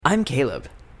I'm Caleb.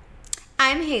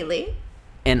 I'm Haley.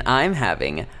 And I'm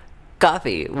having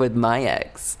coffee with my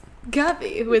ex.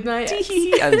 Coffee with my ex.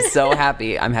 I'm so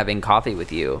happy I'm having coffee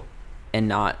with you and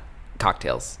not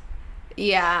cocktails.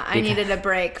 Yeah, I needed a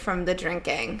break from the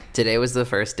drinking. Today was the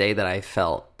first day that I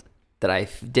felt that I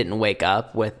didn't wake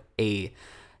up with a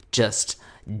just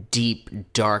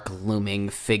deep, dark, looming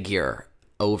figure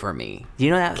over me.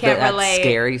 You know that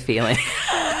scary feeling?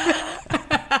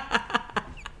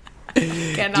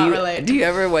 Cannot relate. Do you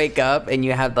ever wake up and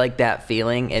you have like that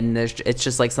feeling and it's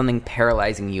just like something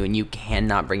paralyzing you and you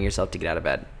cannot bring yourself to get out of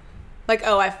bed? Like,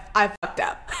 oh, I fucked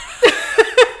up.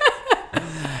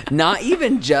 Not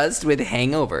even just with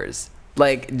hangovers.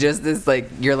 Like, just this, like,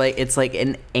 you're like, it's like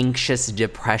an anxious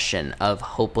depression of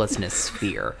hopelessness,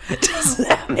 fear. Does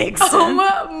that make sense?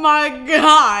 Oh my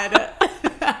God.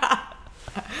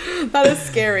 That is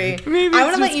scary. I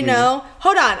want to let you know.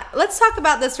 Hold on. Let's talk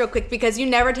about this real quick because you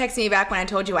never texted me back when I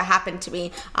told you what happened to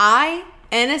me. I,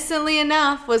 innocently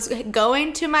enough, was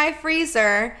going to my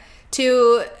freezer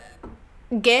to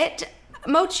get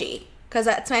mochi because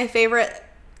that's my favorite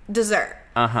dessert.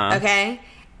 Uh-huh. Okay?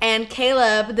 And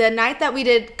Caleb, the night that we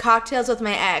did cocktails with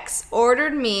my ex,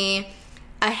 ordered me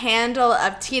a handle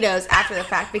of Tito's after the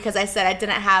fact because I said I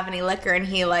didn't have any liquor and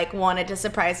he like wanted to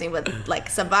surprise me with like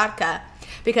some vodka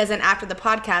because then after the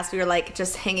podcast we were like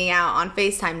just hanging out on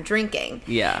FaceTime drinking.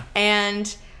 Yeah.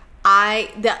 And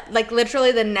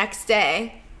literally the next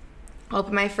day,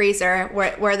 opened my freezer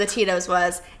where the Tito's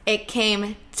was. It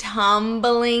came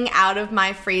tumbling out of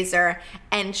my freezer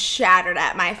and shattered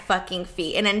at my fucking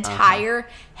feet. An entire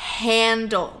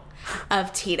handle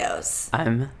of Tito's.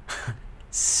 I'm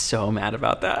so mad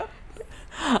about that.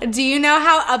 Do you know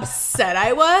how upset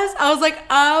I was? I was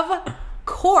like, of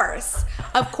course.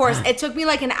 Of course. It took me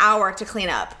like an hour to clean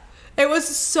up. It was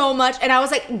so much. And I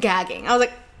was like gagging. I was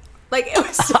like it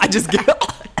was so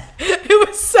it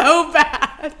was so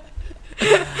bad.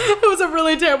 It was a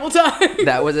really terrible time.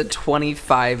 That was a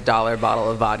 $25 bottle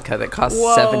of vodka that cost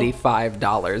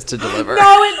 $75 to deliver.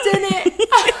 No, it didn't.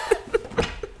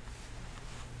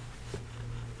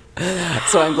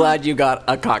 So I'm glad you got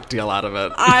a cocktail out of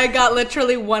it. I got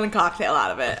literally one cocktail out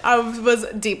of it. I was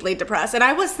deeply depressed. And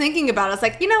I was thinking about it. I was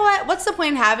like, you know what? What's the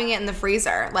point in having it in the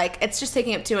freezer? Like, it's just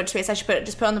taking up too much space. I should put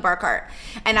it on the bar cart.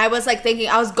 And I was like thinking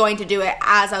I was going to do it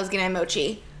as I was getting my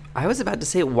mochi. I was about to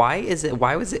say, why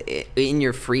was it in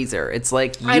your freezer? It's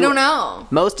like I don't know.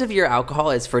 Most of your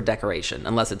alcohol is for decoration,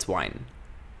 unless it's wine.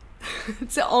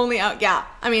 It's the only it's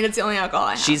the only alcohol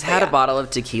I have. She's had a bottle of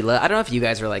tequila. I don't know if you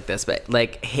guys are like this, but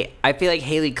like I feel like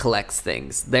Haley collects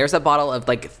things. There's a bottle of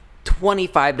like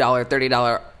 $25,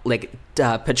 $30 like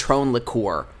Patron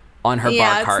liqueur on her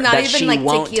bar cart that she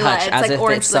won't touch as if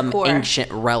it's some ancient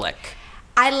relic.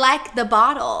 I like the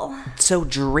bottle. So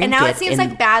drink it. And now it seems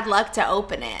like bad luck to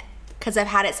open it because I've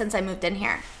had it since I moved in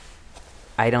here.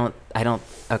 I don't.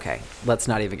 Okay, let's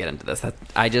not even get into this.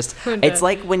 It's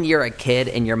like when you're a kid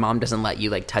and your mom doesn't let you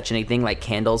like touch anything. Like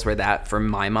candles were that for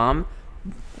my mom.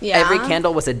 Yeah. Every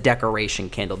candle was a decoration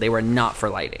candle. They were not for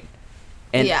lighting.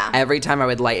 And every time I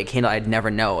would light a candle, I'd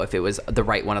never know if it was the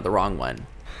right one or the wrong one.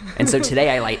 And so today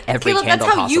I light every candle possible.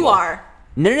 That's how you are.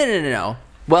 No.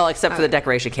 Well, except for the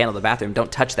decoration candle in the bathroom.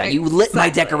 Don't touch that. You lit my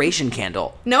decoration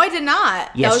candle. No, I did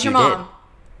not. Yes, that was your mom. Did.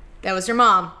 That was your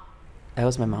mom. That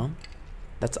was my mom?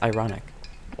 That's ironic.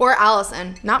 Or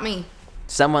Allison, not me.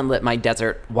 Someone lit my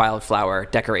desert wildflower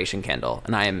decoration candle,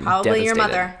 and I am probably devastated. Your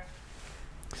mother.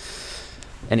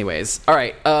 Anyways, all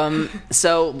right.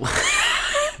 So...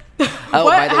 Oh,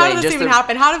 by the way, how did this even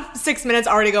happen? How did 6 minutes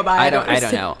already go by? I don't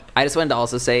know. I just wanted to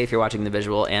also say, if you're watching the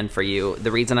visual and for you, the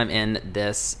reason I'm in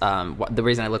this, the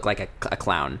reason I look like a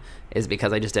clown is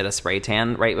because I just did a spray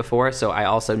tan right before. So I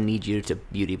also need you to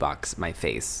beauty box my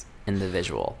face in the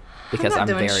visual because I'm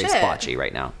very splotchy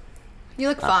right now. You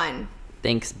look fine.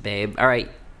 Thanks, babe. All right,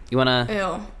 you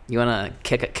wanna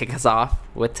kick us off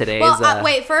with today's? Well,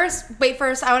 wait first.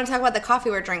 I want to talk about the coffee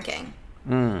we're drinking.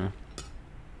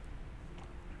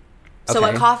 So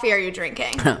what coffee are you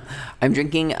drinking? I'm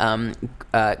drinking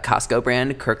Costco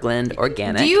brand Kirkland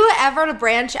Organic. Do you ever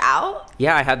branch out?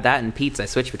 Yeah, I have that and Pete's. I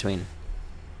switch between.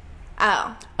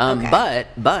 Oh. Okay.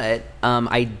 But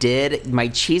I did. My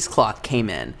cheesecloth came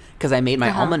in because I made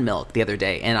my almond milk the other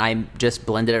day, and I just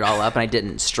blended it all up, and I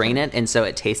didn't strain it, and so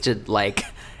it tasted like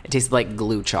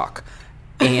glue chalk,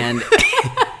 and.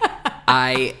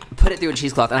 I put it through a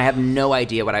cheesecloth, and I have no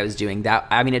idea what I was doing.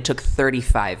 It took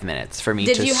 35 minutes for me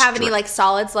to... Did you have any, like,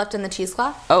 solids left in the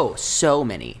cheesecloth? Oh, so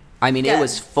many. Good. It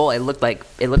was full. It looked like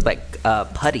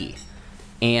putty.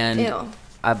 And... Ew.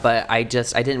 But I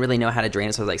didn't really know how to drain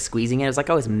it, so I was, like, squeezing it. It was like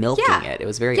I was milking it. It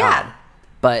was very odd.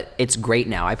 but it's great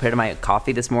now. I put it in my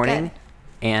coffee this morning. Good.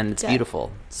 And it's Good.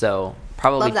 beautiful. So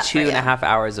probably 2.5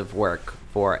 hours of work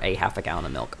for a half a gallon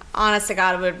of milk. Honest to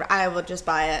God, I would just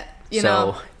buy it. You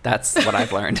know? That's what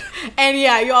I've learned. And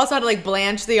yeah, you also had to like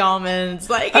blanch the almonds.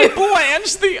 Like I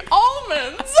blanched the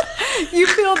almonds. You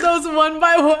peeled those one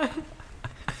by one.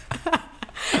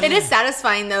 It is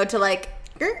satisfying though to like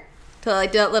do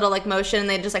that little like motion and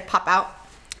they just like pop out.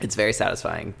 It's very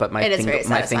satisfying, but my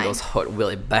fingers hurt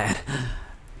really bad.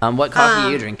 What coffee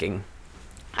are you drinking?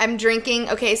 I'm drinking.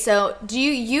 Okay, so do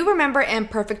you remember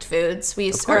Imperfect Foods?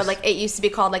 It used to be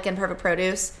called like Imperfect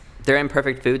Produce. They're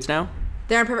Imperfect Foods now?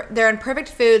 They're Imperfect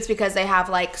Foods because they have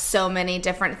like so many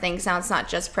different things now. It's not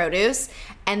just produce,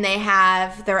 and they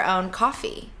have their own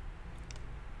coffee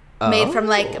made from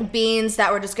like beans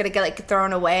that were just gonna get like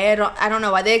thrown away. I don't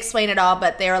know why they explain it all,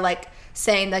 but they were like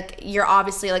saying like you're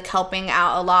obviously like helping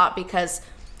out a lot because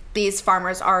these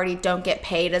farmers already don't get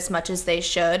paid as much as they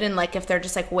should, and like if they're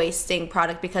just like wasting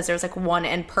product because there's like one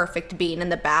imperfect bean in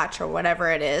the batch or whatever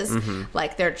it is,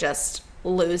 like they're just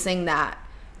losing that.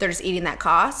 They're just eating that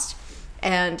cost.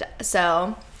 And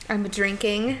so I'm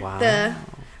drinking our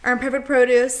Imperfect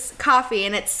Produce coffee,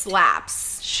 and it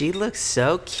slaps. She looks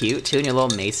so cute too in your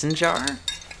little mason jar.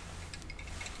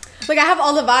 Like I have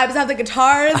all the vibes. I have the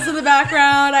guitars in the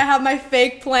background. I have my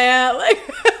fake plant. Like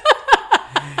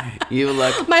you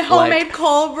look my homemade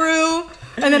cold brew,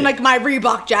 and then like my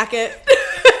Reebok jacket.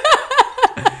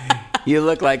 You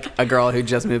look like a girl who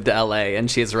just moved to LA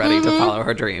and she's ready to follow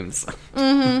her dreams.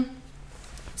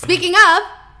 Speaking of,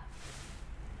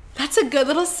 that's a good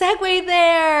little segue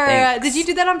there. Thanks. Did you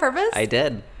do that on purpose? I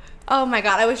did. Oh my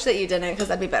God, I wish that you didn't because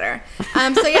that'd be better.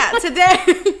 So yeah, today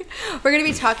we're going to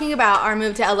be talking about our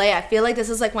move to LA. I feel like this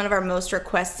is like one of our most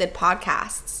requested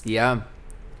podcasts. Yeah.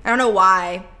 I don't know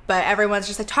why, but everyone's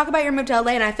just like, talk about your move to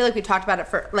LA. And I feel like we talked about it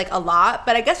for like a lot,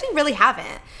 but I guess we really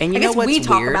haven't. And I guess we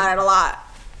talk weird? about it a lot.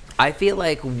 I feel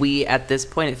like at this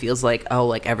point, it feels like,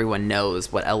 like everyone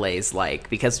knows what LA's like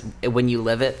because when you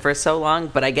live it for so long,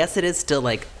 but I guess it is still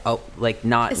like, not it's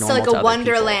normal still like to a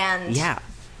wonderland. People. Yeah.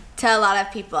 To a lot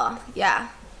of people. Yeah.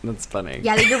 That's funny.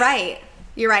 Yeah, you're right.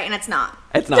 You're right, and it's not.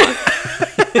 It's not.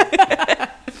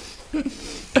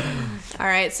 All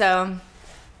right, so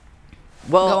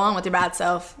go on with your bad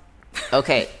self.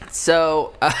 Okay,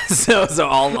 so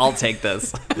I'll take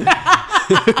this.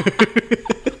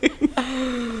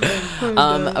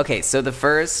 Okay, so the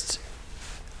first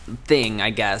thing I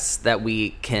guess that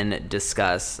we can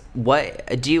discuss,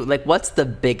 what's the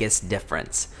biggest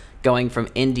difference going from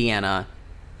Indiana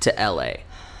to LA?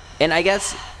 And I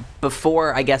guess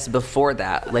before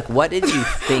that, like what did you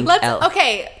think?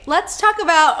 Let's talk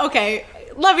about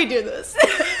let me do this.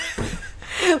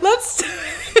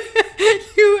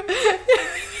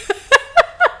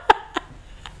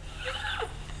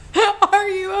 Are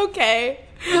you okay?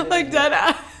 Like dead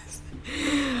ass.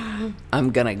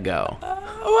 I'm gonna go.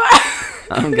 What?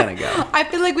 I'm gonna go. I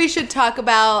feel like we should talk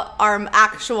about our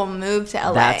actual move to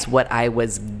LA. That's what I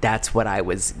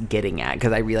was getting at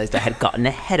because I realized I had gotten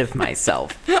ahead of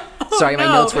myself. Sorry, my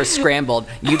notes were scrambled.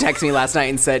 You texted me last night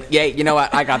and said, "Yay, you know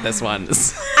what? I got this one."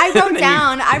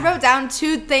 I wrote down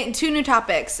two new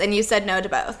topics, and you said no to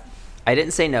both. I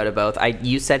didn't say no to both.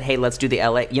 You said, "Hey, let's do the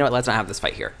LA." You know what? Let's not have this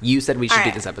fight here. You said we should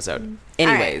do this episode.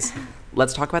 Anyways,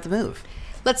 let's talk about the move.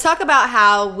 Let's talk about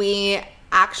how we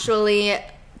actually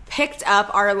picked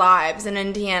up our lives in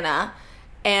Indiana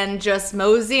and just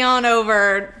mosey on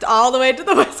over all the way to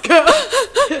the West Coast.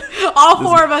 All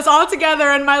four of us all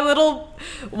together in my little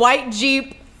white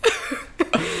Jeep.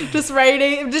 Just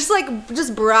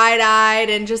bright-eyed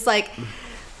and just like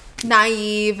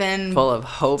naive and full of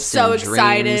hopes so and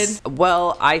excited. Dreams.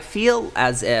 Well, I feel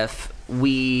as if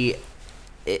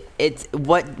it's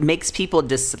what makes people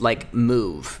just like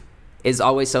move is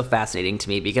always so fascinating to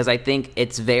me because I think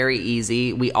it's very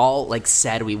easy. We all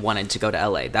said we wanted to go to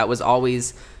LA. That was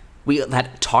always, we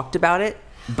had talked about it,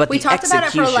 but we talked about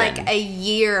it for a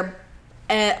year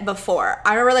before.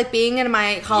 I remember being in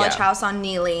my college house on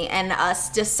Neely and us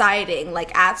deciding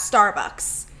at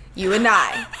Starbucks, you and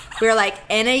I, we were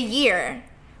in a year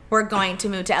we're going to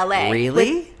move to LA.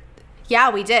 Really? Yeah,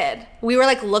 we did. We were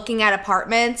looking at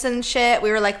apartments and shit.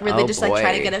 We were really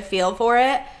trying to get a feel for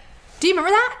it. Do you remember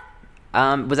that?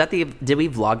 Was that did we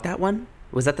vlog that one?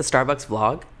 Was that the Starbucks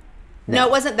vlog? No,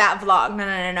 it wasn't that vlog.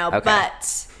 No. Okay.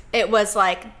 But it was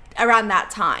around that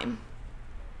time.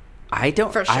 I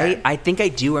don't. For sure. I think I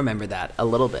do remember that a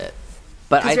little bit.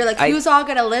 But because you're who's all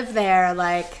gonna live there?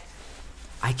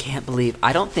 I can't believe.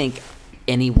 I don't think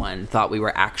anyone thought we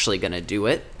were actually gonna do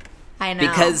it. I know.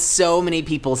 Because so many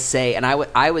people say, and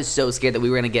I was so scared that we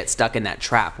were going to get stuck in that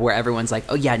trap where everyone's like,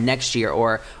 oh yeah, next year,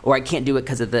 or I can't do it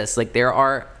because of this. Like, there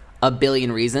are a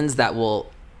billion reasons that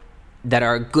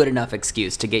are a good enough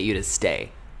excuse to get you to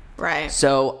stay. Right.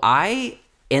 So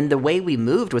and the way we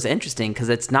moved was interesting because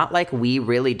it's not like we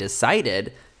really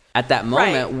decided at that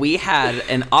moment. Right. We had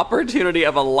an opportunity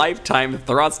of a lifetime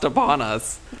thrust upon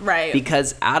us. Right.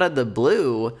 Because out of the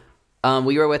blue,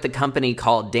 we were with a company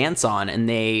called Dance On, and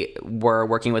they were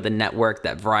working with a network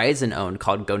that Verizon owned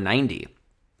called Go90.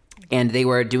 And they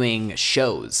were doing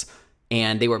shows,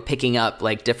 and they were picking up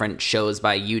like different shows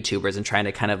by YouTubers and trying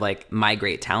to kind of like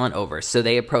migrate talent over. So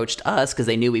they approached us because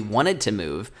they knew we wanted to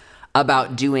move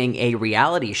about doing a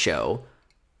reality show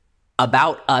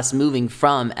about us moving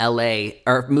from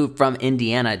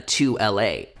Indiana to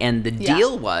LA. And the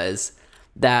deal was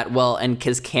that, well, and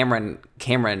because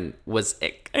Cameron was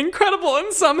incredible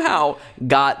and somehow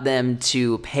got them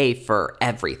to pay for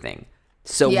everything.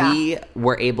 So we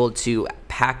were able to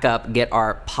pack up, get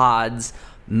our pods,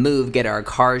 move, get our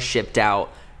cars shipped out,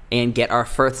 and get our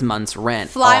first month's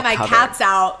rent. Fly my cats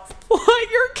out. Fly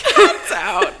your cats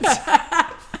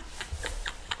out.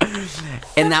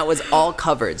 And that was all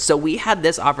covered. So we had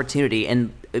this opportunity,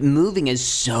 and moving is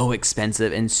so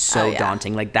expensive and so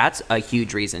daunting. Like, that's a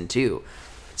huge reason too.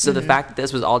 So the fact that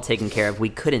this was all taken care of, we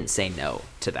couldn't say no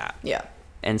to that. Yeah.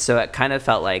 And so it kind of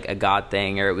felt like a God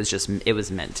thing, or it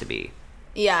was meant to be.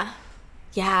 Yeah.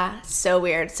 Yeah. So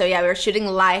weird. So yeah, we were shooting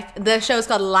Life. The show's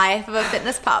called Life of a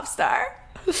Fitness Pop Star.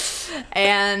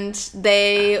 And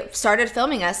they started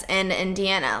filming us in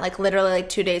Indiana, like literally like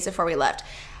 2 days before we left.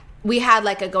 We had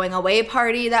like a going away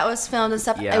party that was filmed and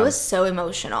stuff. Yeah. It was so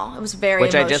emotional. It was very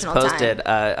emotional. Which I just posted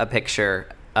a picture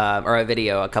or a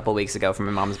video a couple weeks ago from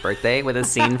my mom's birthday with a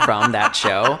scene from that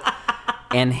show.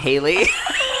 And Haley,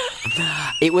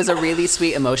 it was a really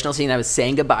sweet emotional scene. I was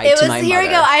saying goodbye to my mother. Here we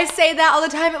go. I say that all the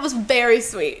time. It was very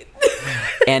sweet.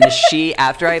 And she,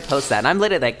 after I post that, and I'm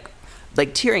literally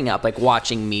like tearing up, like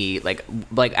watching me, like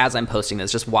as I'm posting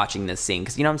this, just watching this scene,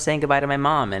 because I'm saying goodbye to my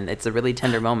mom, and it's a really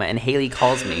tender moment. And Haley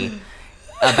calls me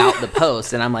about the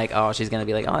post, and I'm like, oh, she's gonna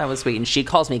be like, oh, that was sweet, and she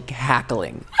calls me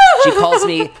cackling. She calls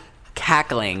me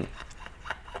cackling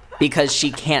because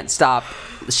she can't stop.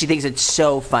 She thinks it's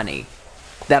so funny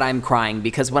that I'm crying,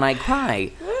 because when I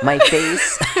cry, my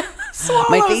face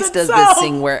does this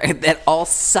thing where it all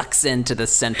sucks into the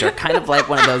center, kind of like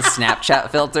one of those Snapchat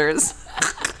filters.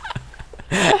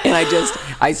 And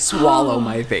I swallow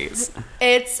my face.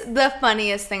 It's the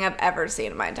funniest thing I've ever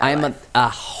seen in my entire life. I'm a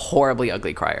horribly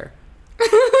ugly crier.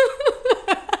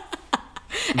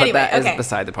 Anyway, that is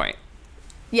beside the point.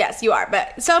 Yes, you are.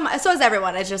 But so is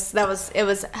everyone. It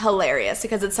was hilarious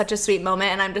because it's such a sweet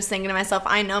moment. And I'm just thinking to myself,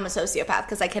 I know I'm a sociopath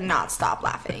because I cannot stop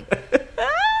laughing.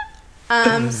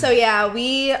 So yeah,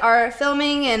 we are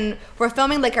filming, and we're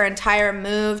filming like our entire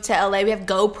move to LA. We have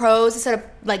GoPros instead of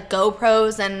like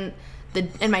GoPros and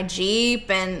in my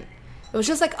Jeep, and it was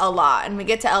just like a lot. And we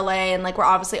get to LA, and like we're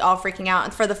obviously all freaking out.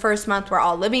 And for the first month, we're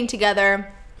all living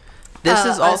together. This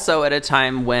is also at a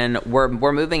time when we're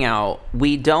moving out.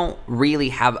 We don't really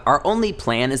have, our only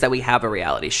plan is that we have a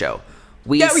reality show.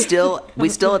 We still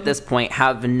at this point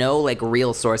have no like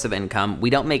real source of income. We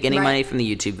don't make any money from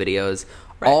the YouTube videos.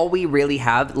 Right. All we really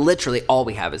have, literally all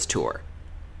we have, is tour.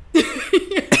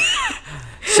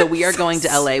 So we are going to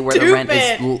LA where the rent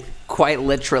is quite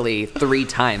literally 3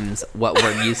 times what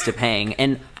we're used to paying.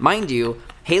 And mind you,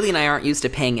 Haley and I aren't used to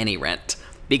paying any rent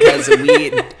because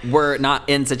we were not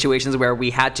in situations where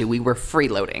we had to. We were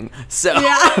freeloading. So,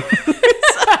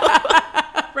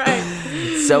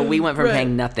 So we went from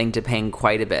paying nothing to paying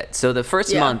quite a bit. So the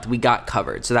first month we got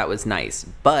covered. So that was nice.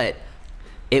 But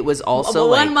it was also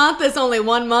like 1 month is only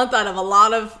 1 month out of a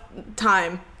lot of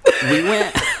time.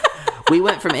 We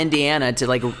went from Indiana to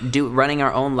like running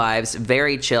our own lives,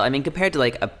 very chill. I mean, compared to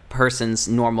like a person's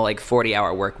normal like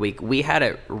 40-hour work week, we had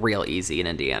it real easy in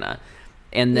Indiana.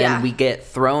 And then we get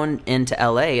thrown into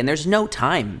LA, and there's no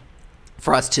time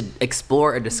for us to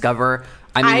explore or discover.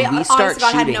 I mean, we start shooting.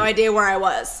 I had no idea where I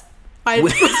was. I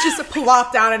was just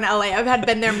plopped down in LA. I've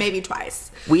been there maybe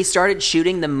twice. We started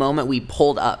shooting the moment we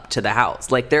pulled up to the house.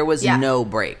 Like, there was no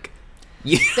break.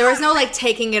 There was no like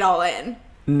taking it all in.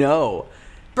 No.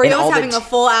 Bria was having a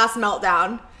full ass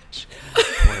meltdown.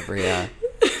 Poor Bria.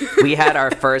 We had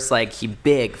our first like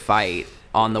big fight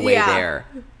on the way there.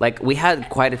 Like, we had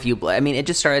quite a few. I mean, it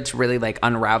just started to really like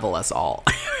unravel us all.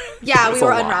 Yeah, we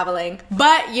were unraveling.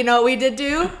 But you know what we did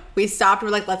do? We stopped. We're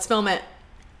like, let's film it.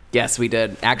 Yes, we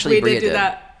did. Actually, Bria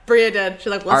did. Bria did. She's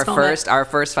like, let's film it. Our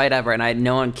first fight ever, and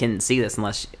no one can see this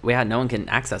unless no one can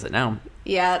access it now.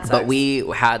 Yeah, it sucks. But we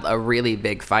had a really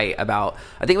big fight about,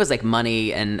 I think it was like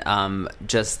money and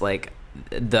just like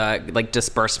the like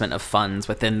disbursement of funds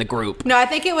within the group. No, I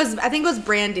think it was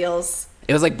brand deals.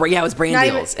 It was like, yeah, it was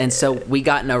brand deals. And so we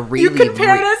got in a really... You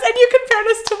compared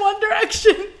us to One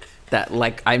Direction. That,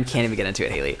 like, I can't even get into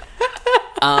it, Haley.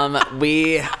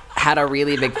 We had a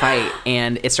really big fight,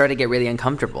 and it started to get really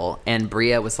uncomfortable. And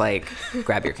Bria was like,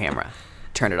 grab your camera.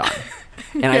 Turn it on.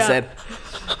 And I said,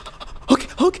 okay.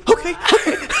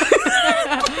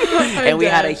 And we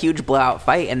had a huge blowout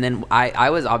fight. And then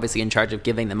I was obviously in charge of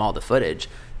giving them all the footage.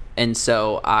 And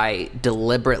so I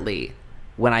deliberately...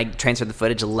 when I transferred the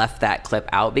footage, left that clip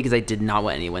out because I did not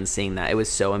want anyone seeing that. It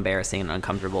was so embarrassing and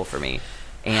uncomfortable for me.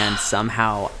 And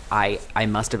somehow I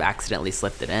must have accidentally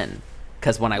slipped it in.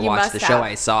 Because when I watched the show,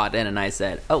 I saw it in and I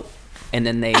said, oh. And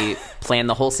then they planned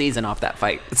the whole season off that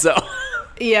fight. So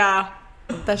yeah,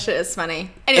 that shit is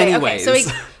funny. Anyways. Okay,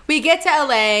 so we get to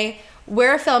LA.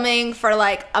 We're filming for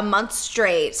like a month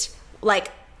straight,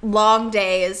 like long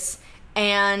days.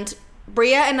 And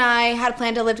Bria and I had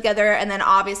planned to live together, and then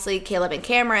obviously Caleb and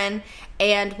Cameron,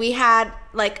 and we had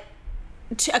like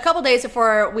a couple days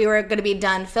before we were going to be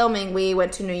done filming, we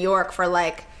went to New York for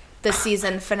like the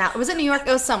season finale. Was it New York?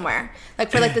 It was somewhere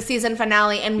like for like the season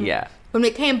finale, and when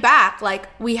we came back, like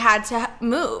we had to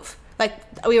move. Like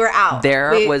we were out.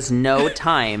 There was no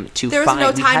time to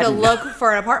look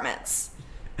for apartments.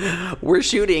 We're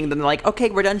shooting, then they're like, okay,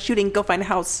 we're done shooting. Go find a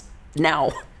house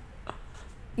now.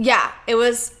 Yeah, it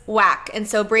was whack. And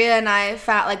so Bria and I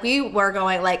felt like we were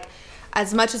going like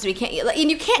as much as we can. And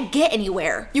you can't get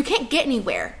anywhere.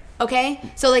 Okay?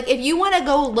 So like if you want to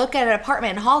go look at an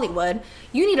apartment in Hollywood,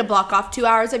 you need to block off 2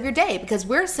 hours of your day because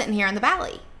we're sitting here in the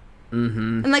valley.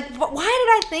 Mm-hmm. And like, why did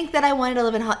I think that I wanted to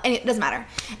live in Hollywood? It doesn't matter.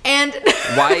 And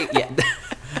why? Yeah.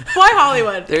 Why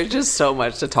Hollywood? There's just so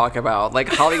much to talk about. Like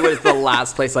Hollywood is the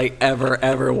last place I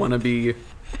ever want to be.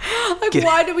 Like,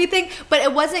 why do we think? But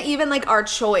it wasn't even like our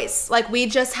choice. Like we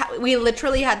just we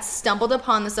literally had stumbled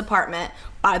upon this apartment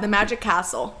by the Magic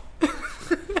Castle.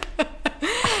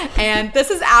 And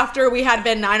this is after we had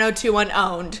been 9021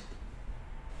 owned.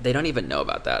 They don't even know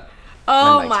about that.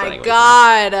 Oh my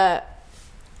God.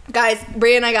 Guys,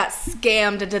 Bria and I got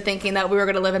scammed into thinking that we were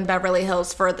going to live in Beverly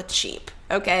Hills for the cheap.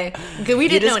 Okay? We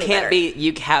didn't know any better.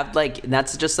 You have like,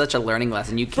 that's just such a learning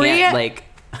lesson. You can't like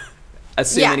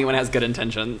assume anyone has good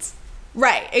intentions.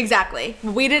 Right, exactly.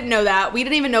 We didn't know that. We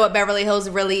didn't even know what Beverly Hills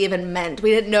really even meant.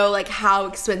 We didn't know like how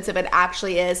expensive it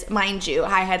actually is. Mind you,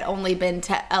 I had only been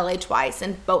to LA twice,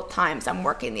 and both times I'm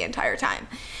working the entire time.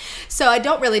 So I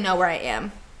don't really know where I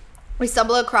am. We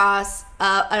stumble across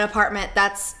an apartment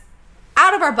that's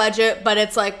out of our budget, but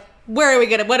it's like, what are we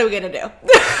gonna do? What are we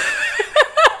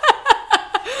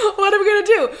gonna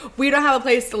do? We don't have a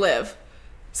place to live.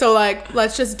 So like,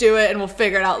 let's just do it and we'll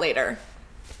figure it out later.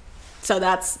 So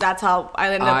that's how I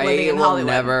ended up living in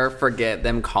Hollywood. I will never forget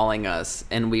them calling us,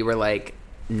 and we were like,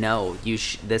 no,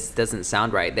 this doesn't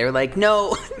sound right. They're like,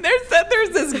 no, there's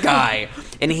this guy,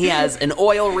 and he has an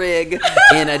oil rig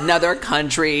in another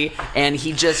country, and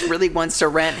he just really wants to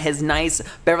rent his nice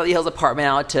Beverly Hills apartment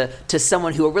out to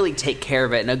someone who will really take care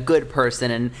of it and a good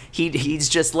person, and he's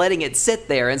just letting it sit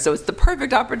there, and so it's the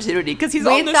perfect opportunity because he's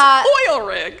on this oil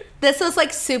rig. This was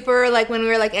like super like when we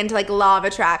were like into like law of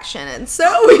attraction, and so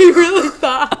we really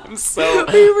thought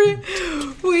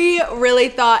we really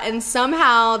thought, and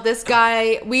somehow this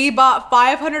guy, we bought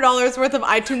 $500 worth of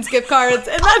iTunes gift cards,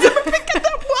 and that's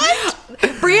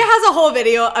what Bria has a whole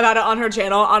video about it on her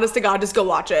channel. Honest to God, just go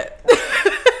watch it.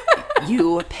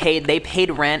 They paid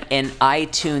rent and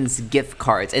iTunes gift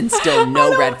cards, and still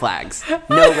no red flags.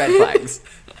 No red flags.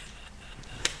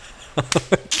 I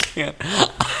can't.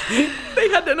 They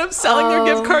had to end up selling their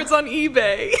gift cards on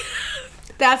eBay.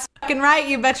 That's fucking right.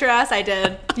 You bet your ass I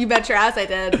did.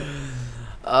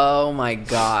 Oh my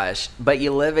gosh. But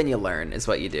you live and you learn is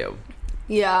what you do.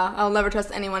 Yeah, I'll never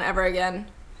trust anyone ever again.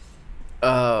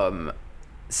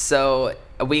 So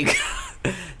we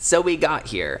got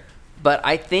here. But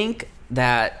I think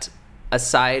that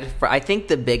I think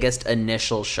the biggest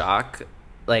initial shock,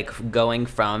 like going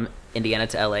from Indiana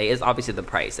to LA, is obviously the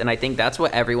price, and I think that's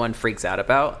what everyone freaks out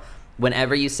about.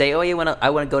 Whenever you say, "Oh, I want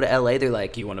to go to LA," they're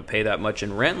like, "You want to pay that much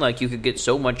in rent? Like you could get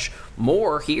so much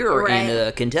more here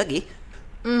in Kentucky."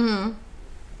 Mm-hmm.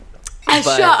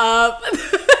 Shut up.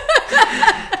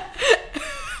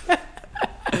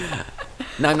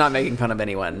 No, I'm not making fun of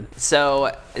anyone.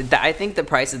 So I think the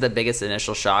price is the biggest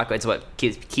initial shock. It's what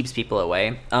keeps people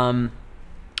away.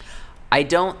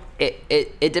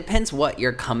 It depends what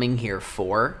you're coming here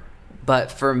for.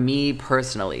 But for me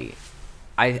personally,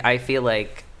 I feel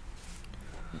like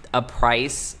the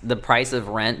price of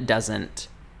rent doesn't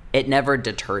it never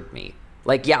deterred me.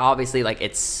 Like, yeah, obviously, like,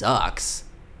 it sucks,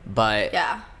 but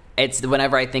it's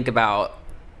whenever I think about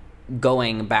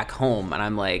going back home and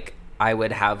I'm like, I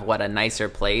would have a nicer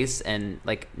place and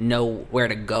like know where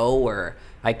to go, or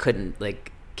I couldn't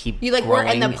like keep you like growing.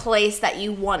 were in the place that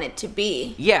you wanted to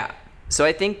be. Yeah. So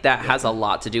I think that has a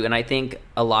lot to do, and I think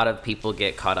a lot of people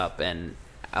get caught up in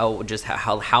just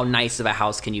how nice of a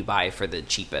house can you buy for the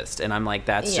cheapest, and I'm like,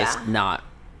 that's just not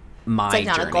my it's like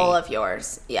not journey. a goal of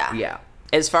yours. Yeah.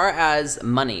 As far as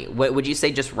money, what would you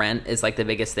say? Just rent is like the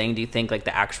biggest thing? Do you think like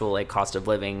the actual like cost of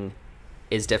living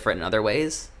is different in other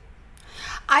ways?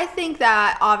 I think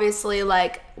that obviously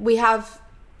like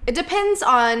it depends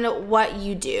on what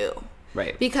you do.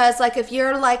 Right. Because like if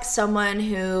you're like someone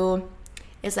who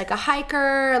is like a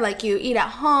hiker, like you eat at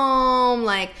home,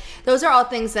 like those are all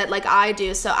things that like I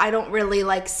do, so I don't really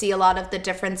like see a lot of the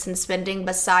difference in spending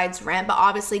besides rent. But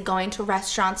obviously going to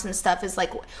restaurants and stuff is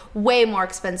like way more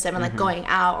expensive, and like going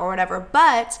out or whatever,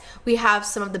 but we have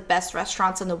some of the best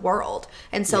restaurants in the world,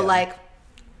 and so like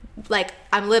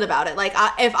I'm lit about it. Like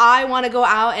if I want to go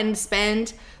out and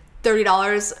spend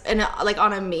 $30 like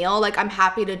on a meal, like I'm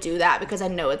happy to do that because I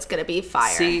know it's gonna be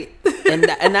fire. See, and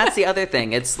that's the other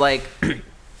thing. It's like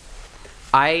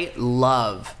I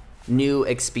love new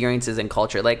experiences and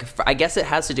culture. Like I guess it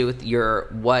has to do with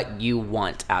what you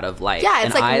want out of life. Yeah,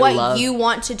 it's like what you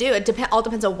want to do. It all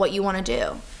depends on what you want to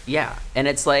do. Yeah, and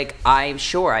it's like I'm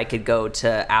sure I could go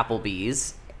to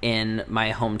Applebee's in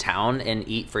my hometown and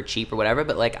eat for cheap or whatever,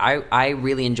 but like I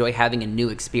really enjoy having a new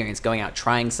experience, going out,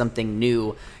 trying something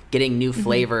new, getting new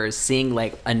flavors, seeing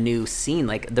like a new scene.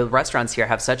 Like the restaurants here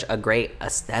have such a great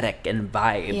aesthetic and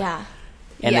vibe. Yeah.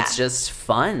 And it's just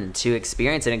fun to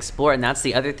experience and explore. And that's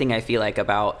the other thing I feel like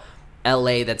about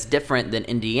LA that's different than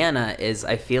Indiana is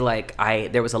I feel like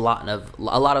there was a lot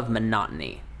of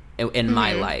monotony in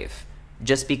my life,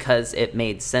 just because it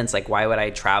made sense. Like, why would I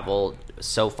travel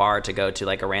so far to go to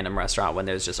like a random restaurant when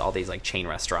there's just all these like chain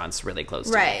restaurants really close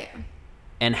to me?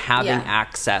 And having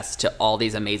access to all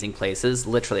these amazing places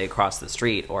literally across the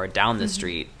street or down the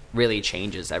street really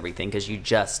changes everything, because you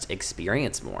just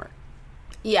experience more.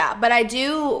 Yeah, but I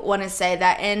do want to say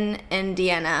that in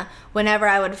Indiana, whenever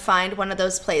I would find one of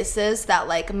those places that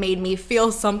like made me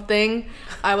feel something,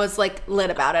 I was like lit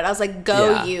about it. I was like,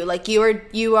 go you. Like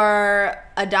you are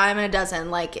a dime and a dozen.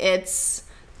 Like it's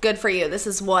good for you. This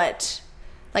is what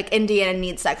like Indiana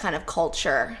needs, that kind of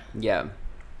culture. Yeah.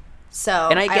 So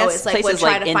and I guess always like places would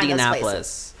try like to find those Indianapolis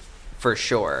places. For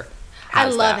sure. I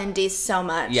love Indy so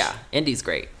much. Yeah, Indy's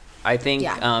great. I think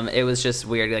it was just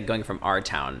weird, like going from our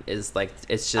town is like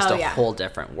it's just a whole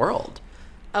different world.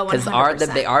 Oh, 100%.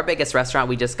 Because our biggest restaurant,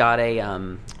 we just got a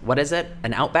what is it?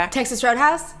 An Outback? Texas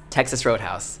Roadhouse. Texas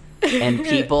Roadhouse, and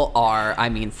people are, I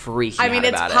mean, freaking out about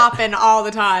it. It's popping all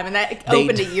the time, and that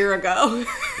opened a year ago.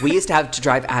 We used to have to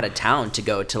drive out of town to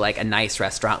go to like a nice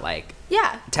restaurant, like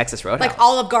Texas Roadhouse, like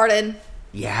Olive Garden.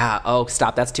 Yeah. Oh,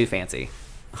 stop! That's too fancy.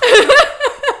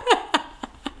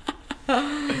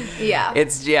 Yeah.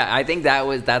 I think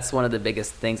that's one of the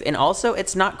biggest things. And also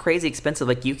it's not crazy expensive.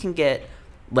 Like you can get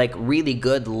like really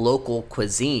good local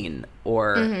cuisine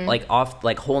or like off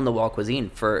like hole in the wall cuisine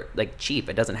for like cheap.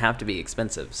 It doesn't have to be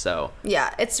expensive. So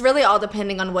yeah, it's really all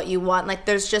depending on what you want. Like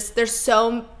there's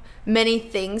so many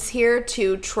things here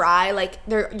to try. Like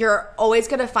you're always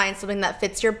going to find something that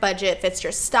fits your budget, fits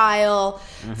your style,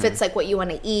 fits like what you want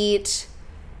to eat.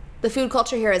 The food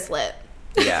culture here is lit.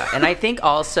 Yeah, and I think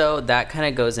also that kind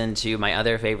of goes into my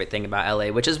other favorite thing about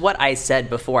LA, which is what I said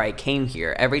before I came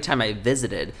here. Every time I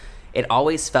visited, it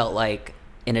always felt like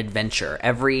an adventure.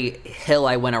 Every hill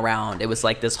I went around, it was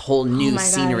like this whole new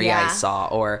scenery I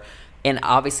saw. And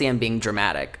obviously I'm being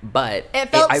dramatic, but it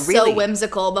felt so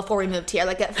whimsical before we moved here.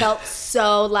 Like it felt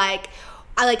so like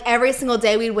every single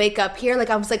day we'd wake up here,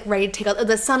 like I was like ready to take on,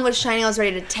 the sun was shining, I was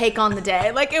ready to take on the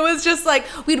day. Like it was just like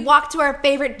we'd walk to our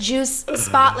favorite juice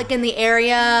spot like in the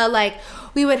area, like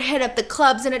we would hit up the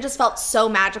clubs, and it just felt so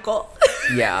magical.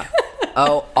 Yeah.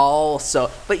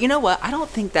 But you know what? I don't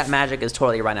think that magic is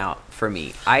totally run out for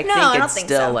me. I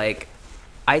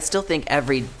still think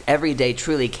every day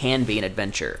truly can be an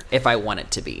adventure if I want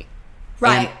it to be.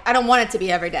 Right. And I don't want it to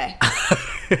be every day.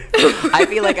 I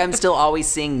feel like I'm still always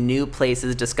seeing new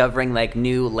places, discovering like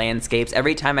new landscapes.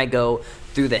 Every time I go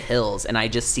through the hills and I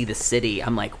just see the city,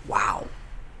 I'm like, wow.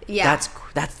 Yeah.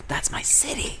 That's my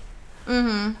city.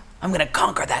 I'm going to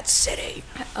conquer that city.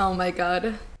 Oh my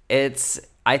God.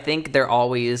 I think they're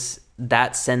always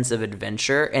that sense of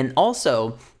adventure, and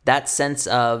also that sense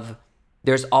of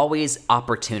there's always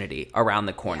opportunity around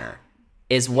the corner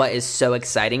is what is so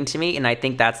exciting to me. And I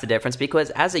think that's the difference,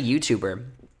 because as a YouTuber,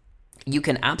 you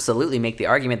can absolutely make the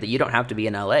argument that you don't have to be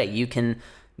in LA. You can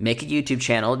make a YouTube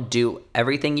channel, do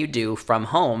everything you do from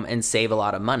home and save a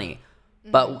lot of money.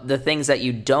 But the things that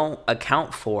you don't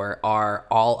account for are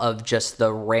all of just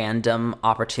the random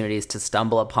opportunities to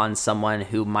stumble upon someone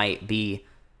who might be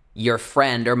your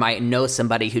friend or might know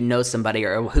somebody who knows somebody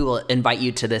or who will invite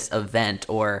you to this event.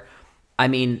 Or, I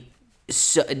mean,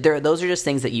 those are just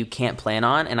things that you can't plan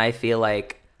on. And I feel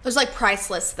like... There's like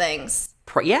priceless things.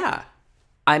 Yeah.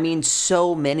 I mean,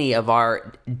 so many of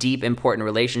our deep, important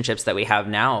relationships that we have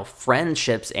now,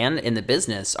 friendships and in the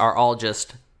business, are all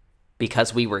just...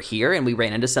 because we were here and we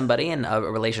ran into somebody and a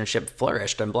relationship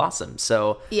flourished and blossomed.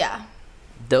 So yeah,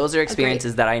 those are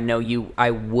experiences that I know I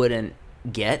wouldn't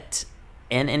get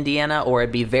in Indiana, or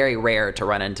it'd be very rare to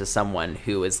run into someone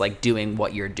who is like doing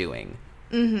what you're doing.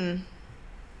 Mm-hmm.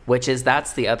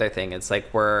 That's the other thing. It's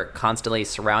like we're constantly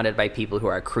surrounded by people who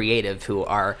are creative, who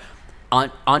are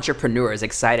entrepreneurs,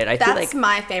 excited. That's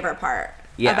my favorite part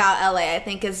about LA, I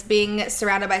think, is being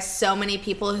surrounded by so many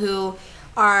people who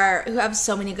have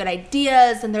so many good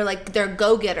ideas, and they're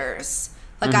go-getters.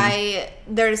 Like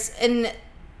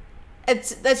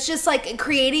it's just like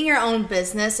creating your own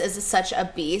business is such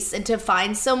a beast, and to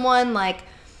find someone like,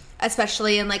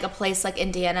 especially in like a place like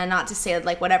Indiana, not to say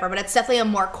like whatever, but it's definitely a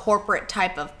more corporate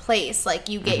type of place. Like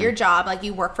you get your job, like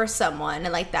you work for someone,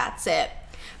 and like that's it.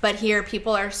 But here,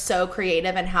 people are so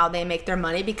creative in how they make their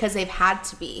money because they've had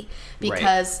to be,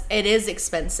 because it is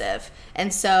expensive.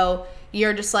 And so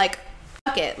you're just like,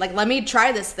 fuck it, like let me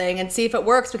try this thing and see if it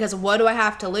works, because what do I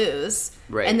have to lose?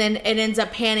 Right. And then it ends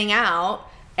up panning out,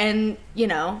 and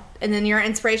and then you're an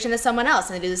inspiration to someone else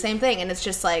and they do the same thing. And it's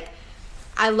just like,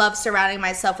 I love surrounding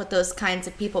myself with those kinds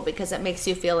of people because it makes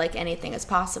you feel like anything is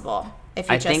possible if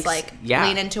you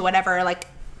lean into whatever like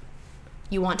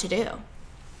you want to do.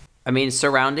 I mean,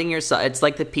 surrounding yourself, it's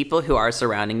like the people who are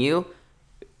surrounding you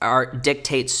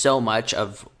dictate so much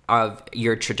of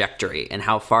your trajectory and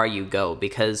how far you go,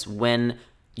 because when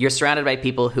you're surrounded by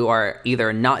people who are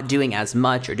either not doing as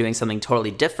much or doing something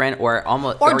totally different or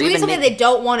doing even something they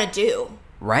don't want to do,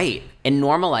 right, and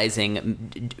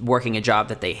normalizing working a job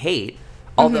that they hate,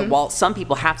 although while some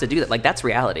people have to do that, like that's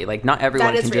reality, like not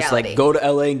everyone can just like go to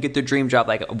LA and get their dream job.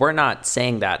 Like we're not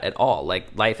saying that at all, like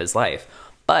life is life.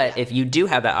 But if you do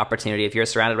have that opportunity, if you're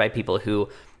surrounded by people who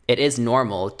it is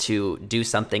normal to do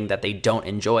something that they don't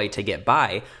enjoy to get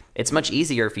by, it's much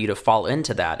easier for you to fall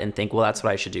into that and think, well, that's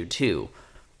what I should do too.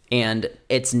 And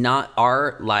it's not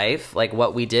our life. Like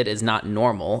what we did is not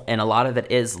normal. And a lot of it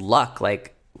is luck.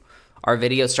 Like our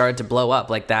videos started to blow up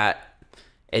like that.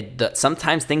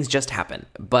 Sometimes things just happen.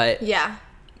 But yeah,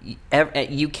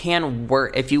 you can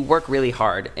work. If you work really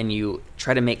hard and you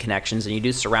try to make connections and you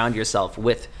do surround yourself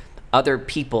with other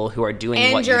people who are doing what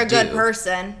you do. And you're a good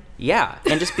person. Yeah,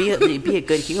 and just be a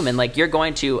good human. Like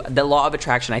the law of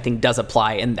attraction, I think, does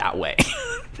apply in that way.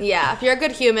 Yeah, if you're a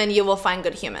good human, you will find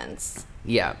good humans.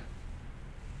 Yeah.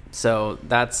 So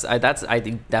that's I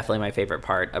think definitely my favorite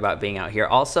part about being out here.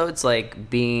 Also, it's like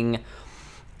being.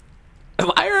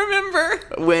 I remember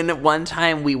when one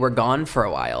time we were gone for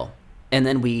a while, and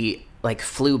then we like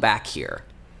flew back here.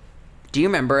 Do you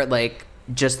remember like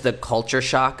just the culture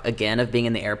shock again of being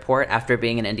in the airport after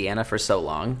being in Indiana for so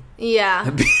long? Yeah.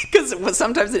 Because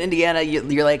sometimes in Indiana,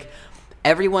 you're like,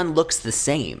 everyone looks the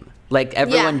same. Like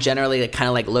everyone generally kind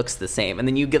of like looks the same. And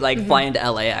then you get like fly into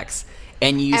LAX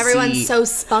and everyone's so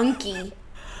spunky.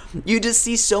 You just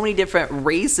see so many different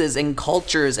races and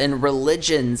cultures and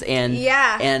religions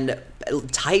and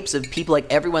types of people. Like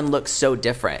everyone looks so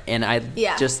different, and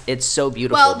it's so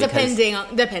beautiful. Well,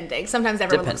 depending. Sometimes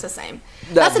everyone looks the same.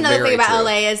 That's another thing about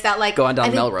LA is that like going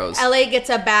down Melrose, LA gets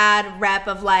a bad rep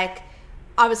of like,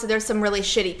 obviously there's some really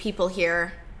shitty people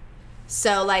here.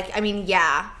 So like, I mean,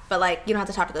 but like you don't have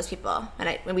to talk to those people,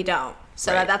 and we don't.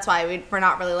 So that's why we're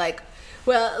not really like,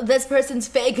 well, this person's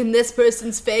fake and this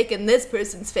person's fake and this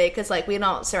person's fake, because like we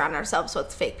don't surround ourselves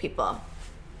with fake people.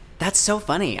 That's so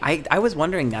funny. I was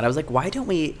wondering that. I was like, why don't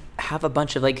we have a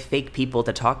bunch of like fake people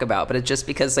to talk about? But it's just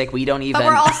because like we don't even. But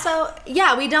we're also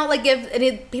we don't like give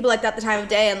any people like that the time of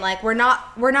day, and like we're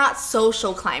not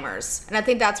social climbers, and I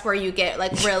think that's where you get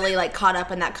like really like caught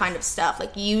up in that kind of stuff,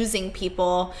 like using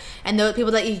people, and the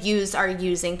people that you use are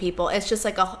using people. It's just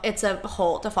like it's a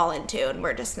hole to fall into, and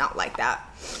we're just not like that.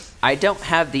 I don't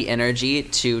have the energy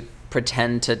to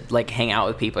pretend to like hang out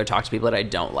with people or talk to people that I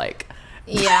don't like.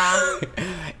 Yeah.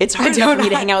 It's hard enough for me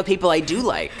to hang out with people I do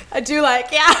like.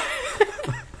 Yeah.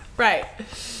 Right.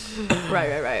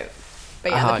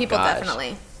 But yeah, the people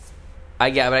definitely.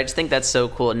 But I just think that's so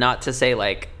cool. Not to say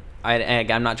like,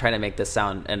 I'm not trying to make this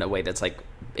sound in a way that's like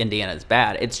Indiana's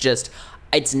bad. It's just,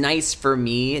 it's nice for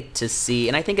me to see,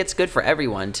 and I think it's good for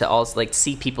everyone to also like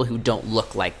see people who don't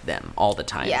look like them all the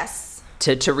time. Yes.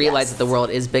 to realize that the world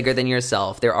is bigger than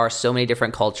yourself. There are so many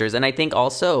different cultures. And I think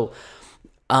also,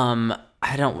 I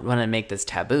don't want to make this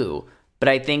taboo, but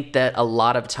I think that a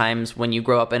lot of times when you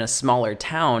grow up in a smaller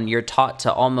town, you're taught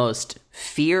to almost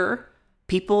fear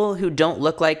people who don't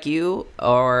look like you,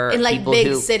 or in like people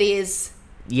big cities.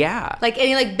 Yeah. Like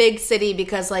any like big city,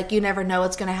 because like you never know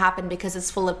what's going to happen because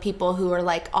it's full of people who are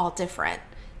like all different.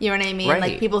 You know what I mean? Right.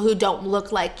 Like people who don't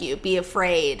look like you, be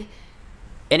afraid.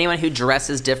 Anyone who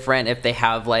dresses different, if they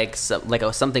have like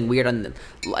something weird on them,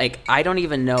 like I don't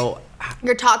even know.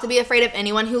 You're taught to be afraid of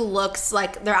anyone who looks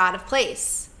like they're out of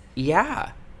place.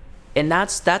 Yeah. And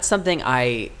that's something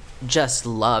I just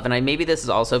love. And maybe this is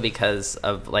also because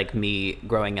of like me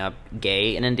growing up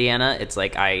gay in Indiana. It's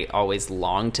like I always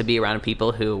longed to be around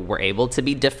people who were able to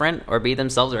be different or be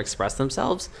themselves or express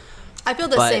themselves. I feel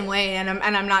the same way, and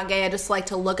I'm not gay. I just like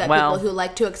to look at people who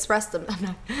like to express them.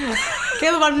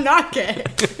 Caleb, I'm not gay.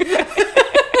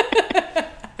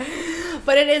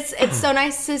 But it's so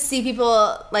nice to see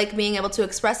people like being able to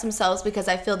express themselves, because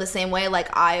I feel the same way.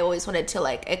 Like I always wanted to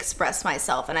like express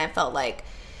myself, and I felt like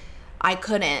I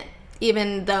couldn't,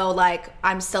 even though like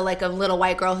I'm still like a little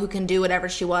white girl who can do whatever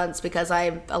she wants because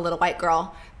I'm a little white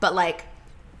girl. But like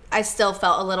I still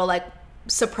felt a little like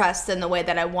suppressed in the way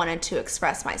that I wanted to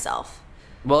express myself.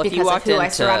 Well, if you walked into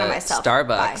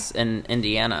Starbucks in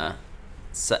Indiana,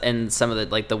 and some of the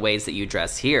like the ways that you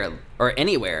dress here or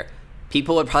anywhere,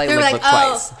 people would probably look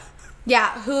twice.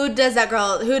 Yeah, who does that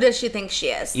girl? Who does she think she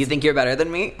is? You think you're better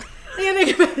than me? You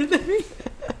think you're better than me?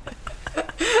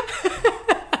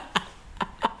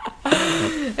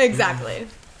 Exactly.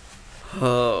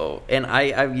 Oh, and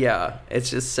I yeah, it's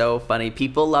just so funny.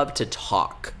 People love to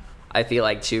talk. I feel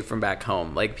like too from back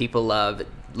home. Like people love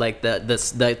like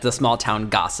the small town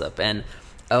gossip, and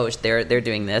oh, they're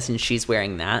doing this and she's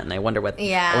wearing that, and I wonder what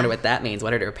that means.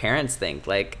 What did her parents think?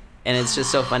 Like, and it's just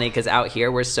so funny because out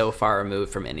here we're so far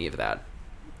removed from any of that.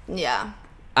 Yeah.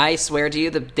 I swear to you,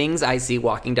 the things I see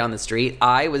walking down the street.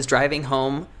 I was driving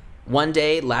home one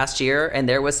day last year, and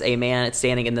there was a man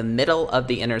standing in the middle of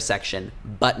the intersection,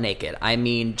 butt naked. I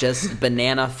mean, just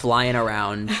banana flying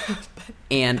around.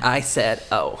 And I said,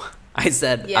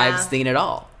 yeah. I've seen it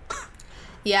all.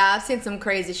 Yeah, I've seen some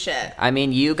crazy shit. I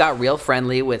mean, you got real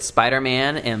friendly with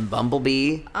Spider-Man and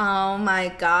Bumblebee. Oh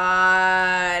my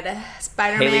God.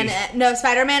 Spider-Man,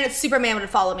 it's Superman would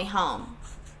follow me home.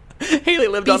 Haley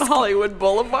lived on Hollywood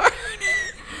Boulevard.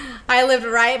 I lived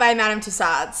right by Madame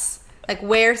Tussauds. Like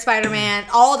where Spider-Man,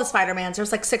 all the Spider-Mans,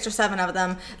 there's like 6 or 7 of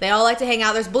them. They all like to hang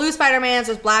out. There's blue Spider-Mans,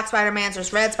 there's black Spider-Mans,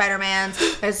 there's red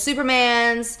Spider-Mans, there's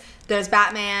Supermans, there's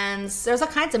Batmans, there's all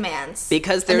kinds of mans.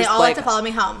 Because there's and they all like to follow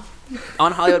me home.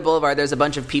 On Hollywood Boulevard, there's a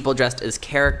bunch of people dressed as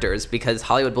characters because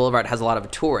Hollywood Boulevard has a lot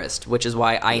of tourists, which is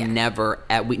why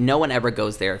no one ever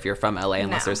goes there if you're from LA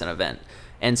unless there's an event.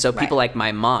 And so people like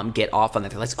my mom get off on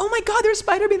that. They're like, oh my God, there's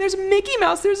Spider-Man, there's Mickey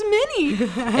Mouse, there's Minnie.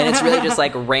 And it's really just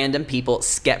like random people,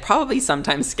 probably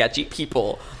sometimes sketchy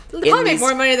people. They probably make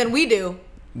more money than we do.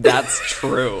 That's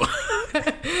true.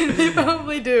 They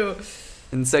probably do.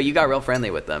 And so you got real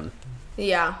friendly with them.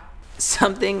 Yeah.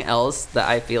 Something else that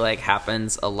I feel like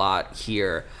happens a lot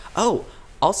here. Oh,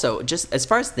 also, just as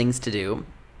far as things to do,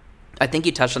 I think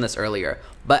you touched on this earlier,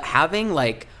 but having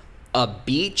like a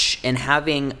beach and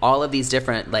having all of these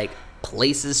different like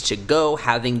places to go,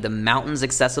 having the mountains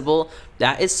accessible,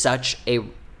 that is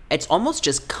it's almost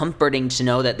just comforting to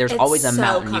know that there's always a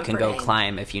mountain you can go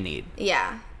climb if you need.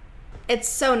 Yeah. It's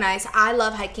so nice. I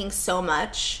love hiking so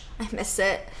much. I miss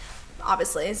it,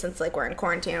 obviously, since like we're in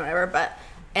quarantine or whatever, but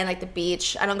and like the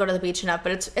beach. I don't go to the beach enough,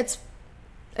 but it's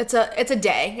a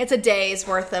day. It's a day's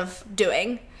worth of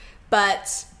doing.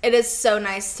 But it is so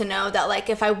nice to know that, like,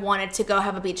 if I wanted to go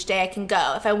have a beach day, I can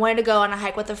go. If I wanted to go on a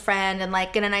hike with a friend and,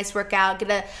 like, get a nice workout, get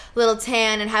a little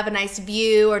tan and have a nice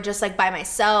view, or just, like, by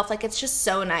myself, like, it's just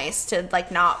so nice to,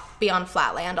 like, not be on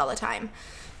flat land all the time.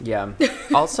 Yeah.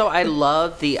 Also, I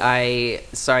love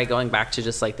going back to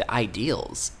just, like, the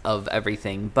ideals of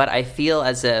everything, but I feel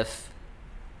as if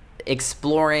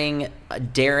exploring,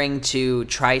 daring to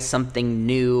try something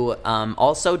new,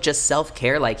 also just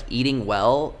self-care, like eating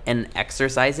well and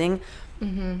exercising,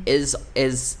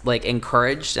 is like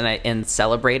encouraged and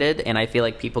celebrated, and I feel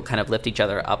like people kind of lift each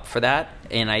other up for that.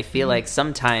 And I feel like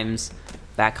sometimes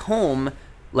back home,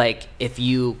 like if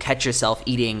you catch yourself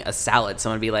eating a salad,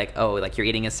 someone would be like, oh, like you're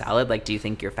eating a salad, like do you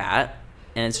think you're fat?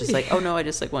 And it's just like, oh no, I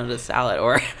just like wanted a salad.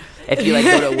 Or if you like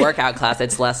go to a workout class,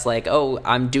 it's less like, oh,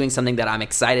 I'm doing something that I'm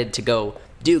excited to go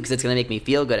do because it's going to make me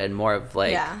feel good, and more of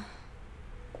like,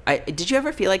 did you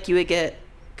ever feel like you would get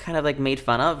kind of like made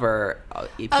fun of, or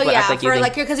people act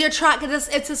like because you're trying, because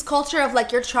it's this culture of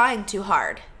like you're trying too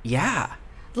hard. Yeah.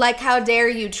 Like, how dare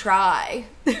you try?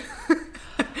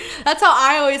 That's how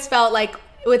I always felt, like,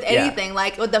 with anything.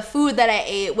 Like, with the food that I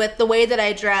ate, with the way that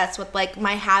I dressed, with, like,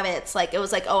 my habits. Like, it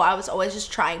was like, oh, I was always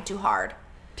just trying too hard.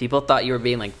 People thought you were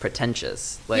being, like,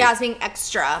 pretentious. Like, yeah, I was being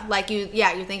extra. Like, you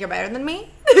think you're better than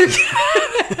me?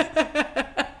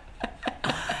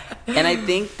 And I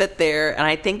think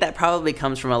that probably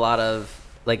comes from a lot of,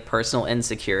 like, personal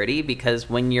insecurity, because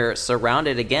when you're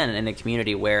surrounded, again, in a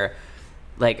community where,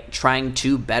 like, trying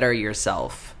to better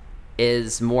yourself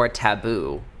is more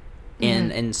taboo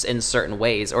in certain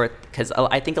ways, or because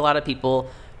I think a lot of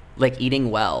people, like, eating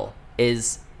well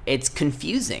it's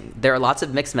confusing. There are lots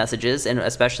of mixed messages, and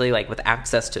especially, like, with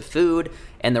access to food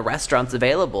and the restaurants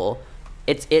available,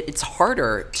 it's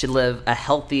harder to live a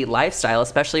healthy lifestyle,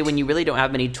 especially when you really don't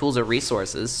have many tools or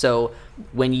resources. So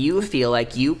when you feel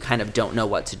like you kind of don't know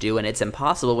what to do and it's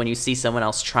impossible, when you see someone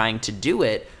else trying to do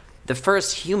it, the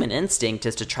first human instinct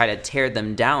is to try to tear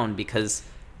them down, because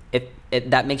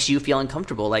that makes you feel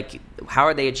uncomfortable. Like, how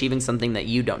are they achieving something that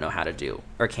you don't know how to do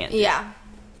or can't do? Yeah.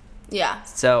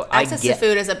 So access to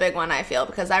food is a big one, I feel,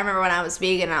 because I remember when I was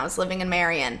vegan and I was living in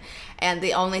Marion, and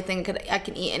the only thing I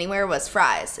can eat anywhere was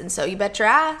fries. And so you bet your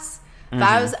ass, if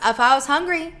I was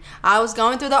hungry, I was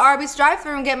going through the Arby's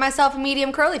drive-thru and getting myself a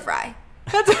medium curly fry.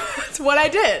 That's what I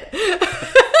did.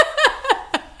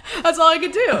 That's all I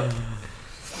could do.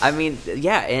 I mean,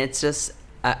 yeah, and it's just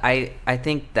I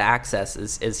think the access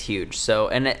is huge. So,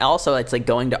 and it's like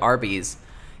going to Arby's.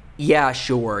 Yeah,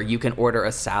 sure, you can order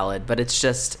a salad, but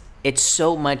it's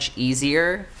so much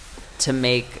easier to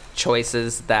make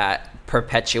choices that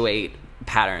perpetuate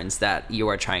patterns that you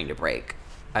are trying to break,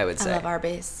 I would say. I love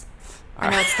Arby's. I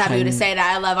know it's taboo to say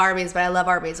that I love Arby's, but I love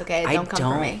Arby's, okay? Don't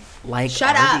come for me. Like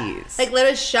shut Arby's. Up. Like,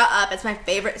 literally, shut up. It's my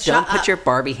favorite. Don't put your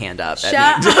Barbie hand up. Shut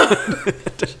up.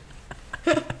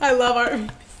 I love Arby's.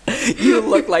 You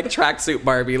look like tracksuit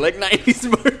Barbie, like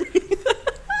 90s Barbie.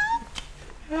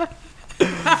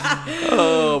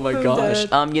 Oh my gosh.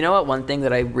 You know what? One thing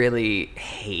that I really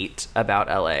hate about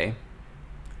LA,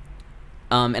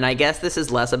 and I guess this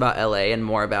is less about LA and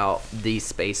more about the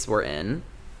space we're in,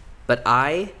 but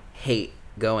I hate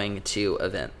going to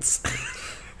events.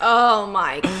 Oh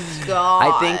my god.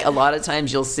 I think a lot of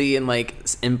times you'll see in, like,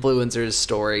 influencers'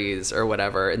 stories or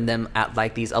whatever, and them at,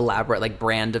 like, these elaborate, like,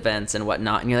 brand events and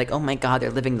whatnot, and you're like, oh my god, they're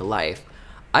living the life.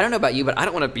 I don't know about you, but I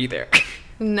don't want to be there.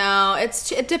 No,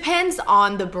 it depends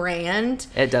on the brand.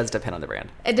 It does depend on the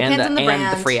brand. It depends on the brand.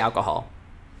 And the free alcohol.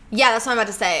 Yeah, that's what I'm about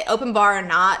to say. Open bar or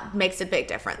not makes a big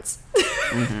difference.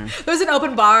 There's an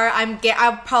open bar, I'm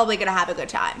probably going to have a good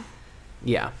time.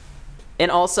 Yeah. And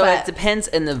also, it depends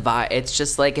in the vibe. It's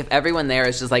just, like, if everyone there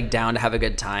is just, like, down to have a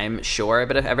good time, sure.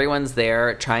 But if everyone's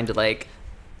there trying to, like...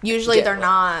 Usually they're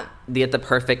not. Get the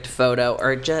perfect photo,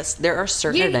 or just... There are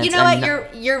certain events... You know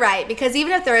what? You're right. Because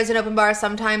even if there is an open bar,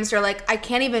 sometimes you're like, I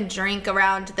can't even drink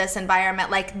around this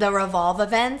environment. Like, the Revolve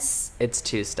events. It's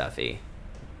too stuffy.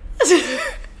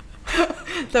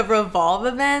 The Revolve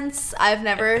events, I've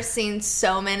never seen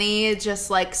so many just,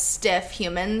 like, stiff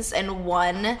humans in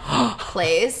one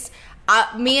place.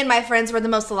 Me and my friends were the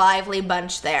most lively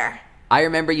bunch there. I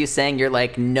remember you saying you're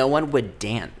like, no one would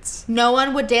dance. No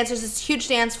one would dance. There's this huge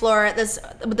dance floor.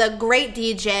 The great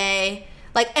DJ,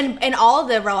 like, and all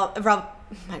the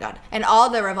and all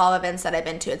the Revolve events that I've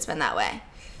been to, it's been that way.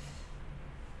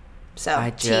 So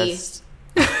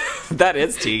that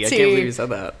is tea. I can't believe you said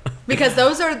that. Because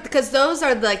those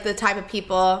are like the type of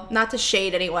people, not to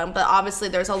shade anyone, but obviously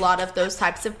there's a lot of those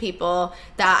types of people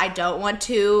that I don't want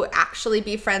to actually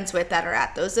be friends with that are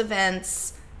at those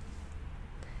events.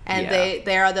 And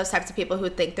they are those types of people who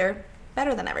think they're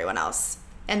better than everyone else.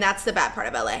 And that's the bad part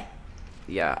of LA.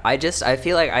 Yeah, I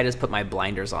feel like I just put my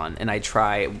blinders on and I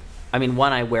try. I mean,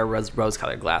 one, I wear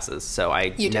rose-colored glasses, so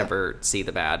I never see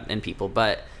the bad in people.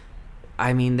 But,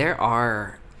 I mean, there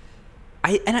are...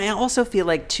 I also feel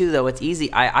like, too, though, it's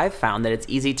easy. I've found that it's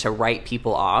easy to write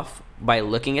people off by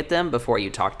looking at them before you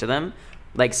talk to them.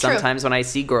 Like, sometimes when I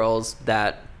see girls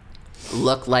that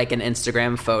look like an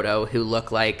Instagram photo, who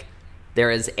look like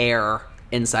there is air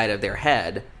inside of their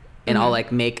head, and I'll,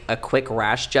 like, make a quick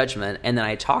rash judgment, and then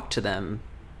I talk to them,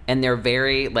 and they're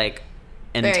very, like,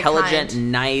 intelligent,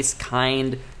 nice,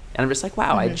 kind, and I'm just like,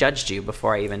 wow, I judged you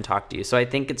before I even talked to you. So I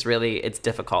think it's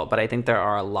difficult, but I think there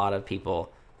are a lot of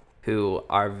people who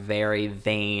are very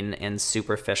vain and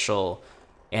superficial,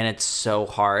 and it's so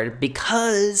hard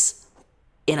because,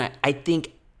 and I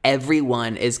think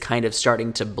everyone is kind of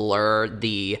starting to blur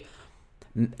the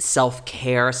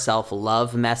self-care,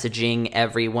 self-love messaging,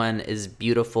 everyone is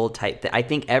beautiful type. I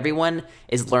think everyone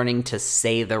is learning to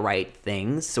say the right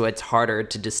things, so it's harder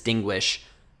to distinguish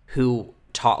who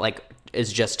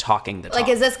is just talking the talk. Like,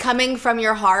 is this coming from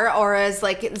your heart, or is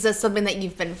this something that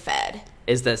you've been fed?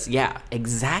 Is this, yeah,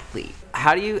 exactly.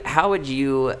 How would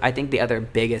you, I think the other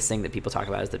biggest thing that people talk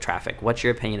about is the traffic. What's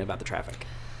your opinion about the traffic?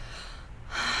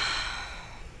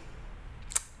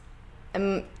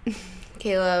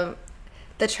 Caleb,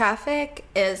 the traffic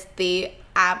is the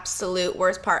absolute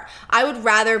worst part. I would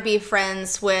rather be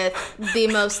friends with the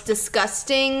most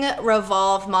disgusting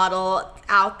Revolve model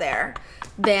out there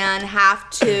than have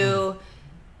to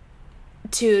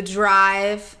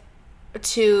drive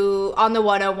on the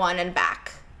 101 and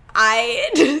back.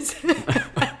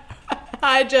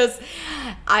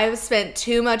 I've spent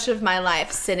too much of my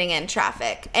life sitting in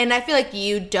traffic, and I feel like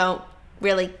you don't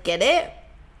really get it.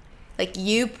 Like,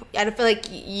 I feel like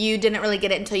you didn't really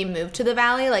get it until you moved to the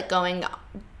Valley. Like, going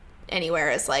anywhere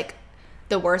is, like,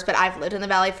 the worst. But I've lived in the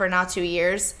Valley for now 2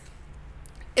 years.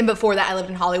 And before that, I lived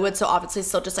in Hollywood. So, obviously, it's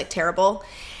still just, like, terrible.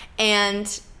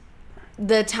 And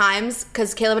the times,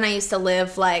 because Caleb and I used to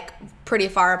live, like, pretty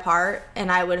far apart.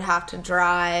 And I would have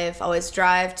to always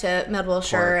drive to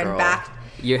Mid-Wilshire and back.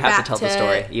 You have to tell the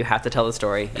story. You have to tell the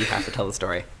story. You have to tell the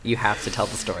story. You have to tell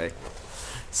the story.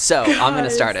 So, I'm going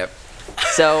to start it.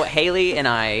 So Haley,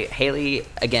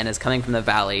 again, is coming from the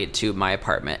Valley to my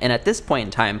apartment. And at this point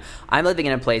in time, I'm living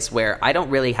in a place where I don't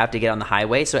really have to get on the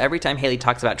highway. So every time Haley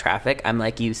talks about traffic, I'm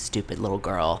like, you stupid little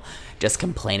girl, just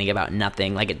complaining about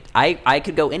nothing. Like, I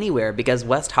could go anywhere because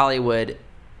West Hollywood,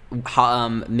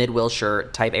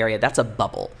 Mid-Wilshire type area, that's a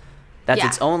bubble. That's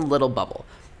its own little bubble.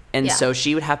 And so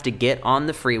she would have to get on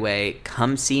the freeway,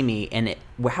 come see me, and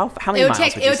how many miles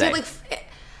would you say? It would take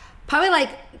probably like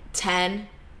 10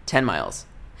 miles.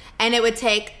 And it would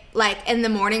take, like, in the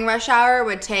morning rush hour,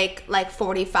 would take like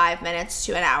 45 minutes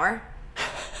to an hour.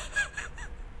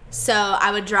 So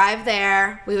I would drive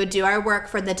there, we would do our work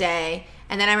for the day,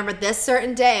 and then I remember this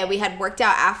certain day we had worked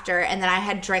out after, and then I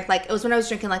had drank, like, it was when I was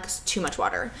drinking, like, too much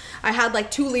water. I had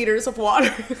like 2 liters of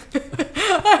water.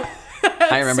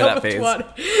 I remember that phase.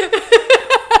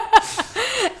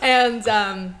 And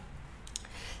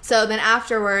so then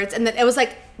afterwards, and then it was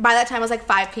like, by that time it was like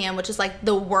 5 p.m., which is like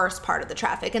the worst part of the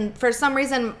traffic. And for some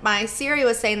reason, my Siri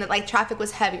was saying that, like, traffic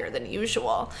was heavier than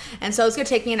usual. And so it was going to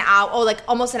take me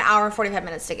almost an hour and 45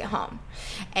 minutes to get home.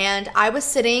 And I was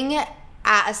sitting at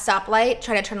a stoplight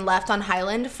trying to turn left on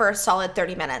Highland for a solid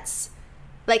 30 minutes.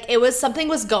 Like, something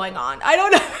was going on. I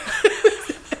don't know.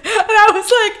 And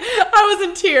I was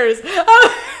in tears.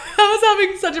 I was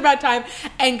having such a bad time.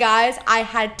 And guys, I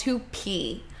had to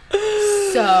pee.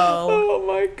 Oh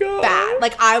my God. Bad.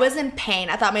 Like, I was in pain.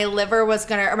 I thought my liver was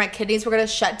or my kidneys were gonna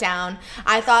shut down.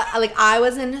 I thought, like, I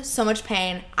was in so much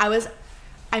pain. I was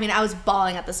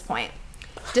bawling at this point.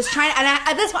 Just trying, and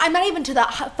at this point, I'm not even to the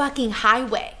fucking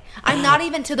highway. I'm not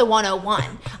even to the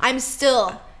 101. I'm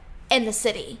still in the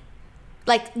city.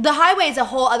 Like, the highway is a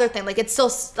whole other thing. Like, it's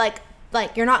still, like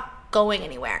you're not going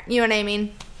anywhere. You know what I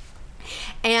mean?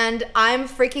 And I'm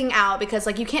freaking out because,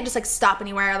 like, you can't just, like, stop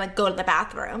anywhere or, like, go to the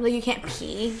bathroom. Like, you can't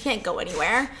pee. You can't go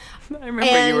anywhere. I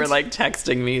remember you were, like,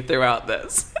 texting me throughout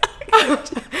this.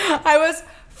 I was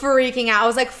freaking out. I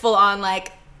was, like, full on,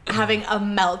 like, having a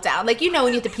meltdown. Like, you know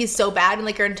when you have to pee so bad and,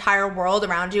 like, your entire world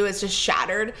around you is just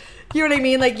shattered. You know what I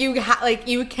mean? Like, you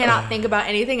cannot think about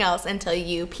anything else until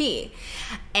you pee.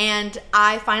 And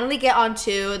I finally get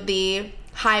onto the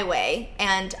highway,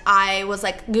 and I was,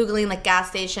 like, Googling, like, gas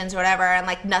stations or whatever, and,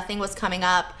 like, nothing was coming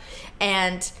up.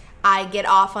 And I get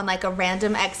off on, like, a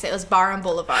random exit. It was Barham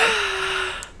Boulevard.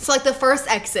 So, like, the first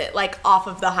exit, like, off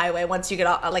of the highway once you get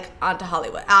off, like, onto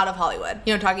Hollywood, out of Hollywood.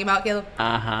 You know what I'm talking about, Caleb?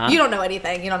 Uh-huh. You don't know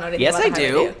anything. You don't know anything yes, about the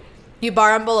highway, do you? You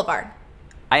Barham Boulevard.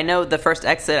 I know the first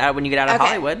exit when you get out of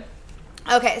Hollywood.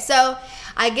 Okay, so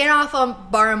I get off on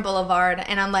Barham Boulevard,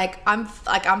 and I'm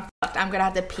fucked. I'm gonna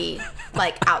have to pee,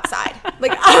 like, outside.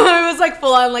 Like, I was, like,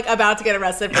 full on, like, about to get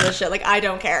arrested for this shit. Like, I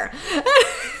don't care.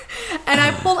 And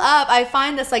I pull up. I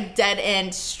find this, like, dead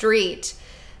end street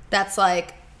that's,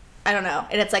 like, I don't know,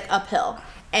 and it's, like, uphill.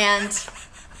 And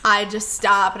I just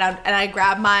stop, and I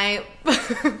grab my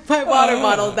my water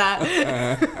bottle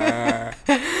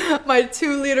my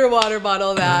 2-liter water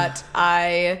bottle that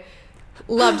I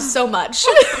loved so much.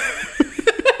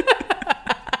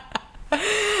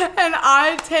 And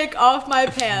I take off my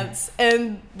pants,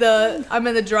 and I'm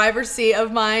in the driver's seat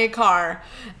of my car,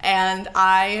 and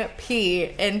I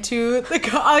pee into the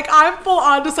car. Like, I'm full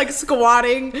on just, like,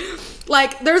 squatting.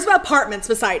 Like, there's apartments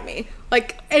beside me.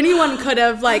 Like, anyone could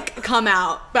have, like, come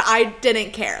out, but I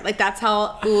didn't care. Like, that's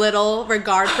how little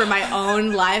regard for my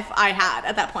own life I had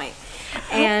at that point.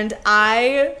 And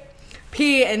I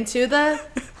pee into the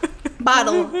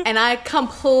bottle, and I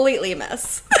completely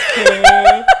miss.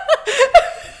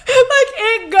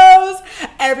 it goes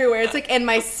everywhere. It's like in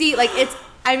my seat. Like it's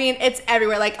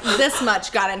everywhere. Like this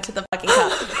much got into the fucking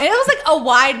cup. And it was like a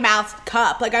wide mouthed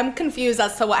cup. Like I'm confused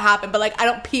as to what happened, but like I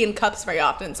don't pee in cups very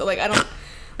often, so like I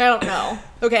don't know.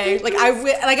 Okay, like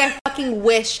I fucking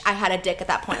wish I had a dick at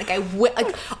that point. Like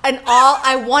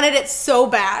I wanted it so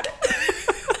bad.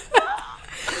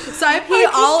 So I pee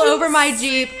all over my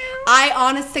Jeep. I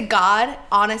honest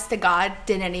to God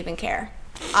didn't even care.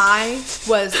 I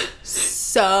was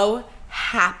so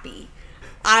happy.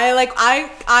 I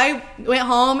went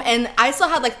home and I still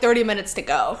had like 30 minutes to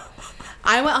go.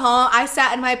 I went home, I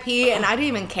sat in my pee and I didn't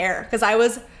even care because I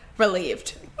was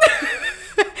relieved.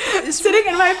 Sitting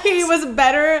in my pee was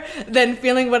better than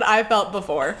feeling what I felt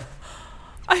before.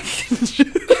 I can just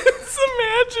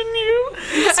imagine you.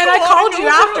 And I called you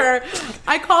after.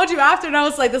 I called you after and I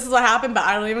was like, this is what happened, but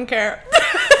I don't even care.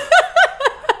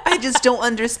 I just don't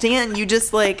understand. You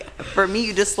just like, for me,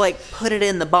 you just like put it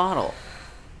in the bottle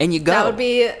and you go. That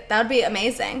would be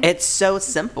amazing. It's so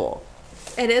simple.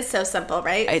 It is so simple,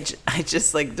 right? I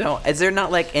just like don't. Is there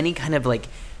not like any kind of like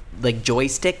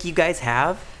joystick you guys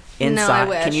have inside? No, I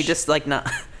wish. Can you just like not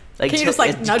like can you just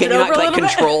like nudge it over a little bit?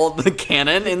 Control the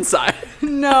cannon inside?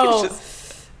 No,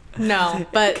 no.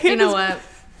 But you know what?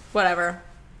 Whatever.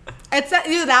 It's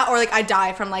either that or like I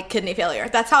die from like kidney failure.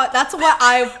 That's what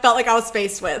I felt like I was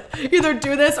faced with. Either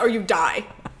do this or you die.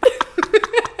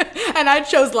 And I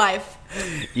chose life.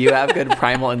 You have good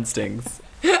primal instincts.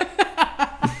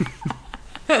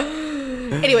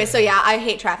 Anyway, so yeah, I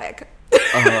hate traffic.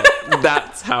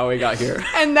 That's how we got here.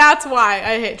 And that's why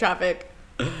I hate traffic.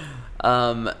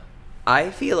 I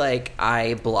feel like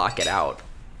I block it out.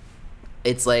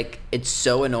 It's like, it's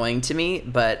so annoying to me,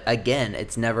 but again,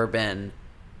 it's never been,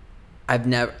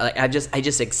 I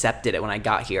just accepted it when I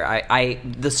got here.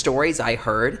 The stories I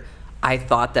heard, I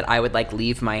thought that I would like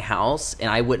leave my house and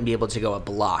I wouldn't be able to go a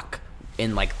block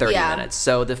in like 30 minutes.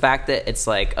 So the fact that it's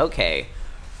like, okay,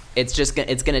 it's going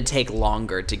to take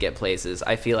longer to get places.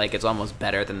 I feel like it's almost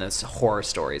better than those horror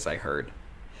stories I heard.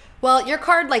 Well, your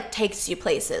card like takes you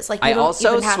places. Like you I don't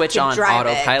also even have switch to on drive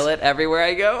autopilot everywhere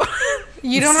I go.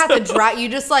 You don't have to drive. You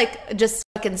just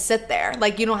fucking sit there.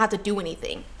 Like you don't have to do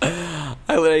anything. I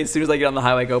literally, as soon as I get on the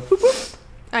highway, I go boop, boop.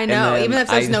 I know, even if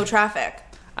there's no traffic.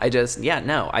 And then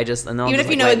even if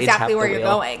you know exactly where you're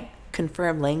going.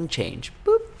 Confirm lane change.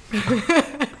 Boop.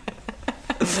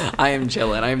 I am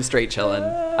chilling. I am straight chilling.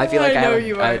 I feel like I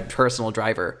have a personal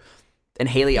driver. And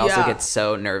Haley also gets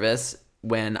so nervous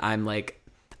when I'm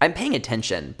paying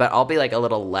attention, but I'll be like a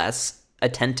little less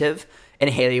attentive. And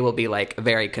Haley will be like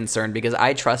very concerned because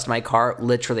I trust my car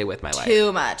literally with my life.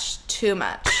 Too much.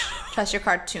 Trust your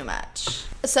car too much.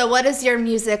 So what is your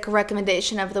music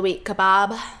recommendation of the week,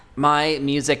 Kebab? My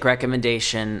music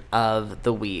recommendation of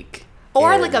the week.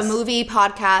 Or like a movie,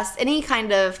 podcast, any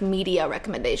kind of media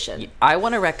recommendation. I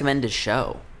want to recommend a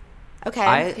show.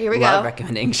 Okay, here we go. I love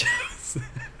recommending shows.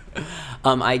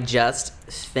 I just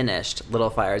finished Little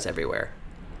Fires Everywhere.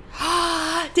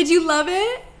 Did you love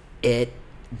it? It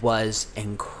was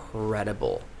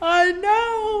incredible. I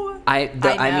know.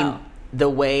 I mean, the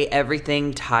way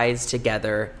everything ties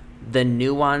together, the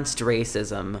nuanced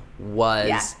racism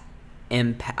was,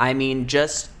 I mean,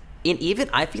 even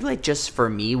I feel like just for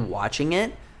me watching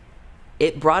it,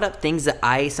 it brought up things that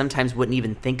I sometimes wouldn't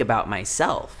even think about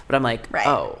myself. But I'm like,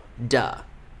 oh, duh.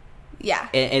 Yeah.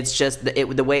 It's just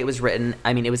the way it was written.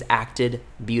 I mean, it was acted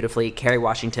beautifully. Kerry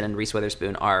Washington and Reese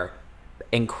Witherspoon are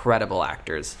incredible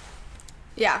actors.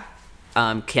 Yeah.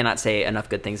 Cannot say enough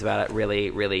good things about it. Really,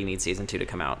 really need season 2 to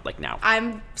come out like now.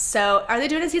 Are they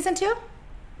doing a season 2?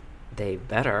 They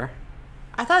better.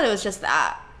 I thought it was just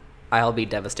that. I'll be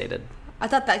devastated. I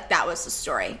thought that was the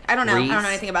story. I don't know. I don't know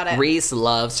anything about it. Reese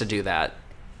loves to do that.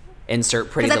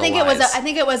 Insert Pretty Little Lies. Because I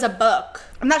think it was a book.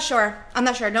 I'm not sure.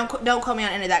 Don't quote me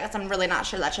on any of that because I'm really not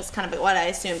sure. That's just kind of what I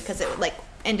assumed because it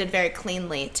ended very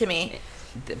cleanly to me.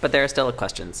 But there are still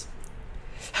questions.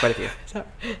 Quite a few.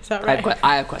 Is that right?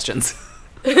 I have questions.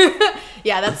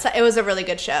 Yeah, it was a really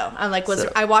good show.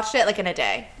 I watched it in a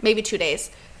day, maybe 2 days.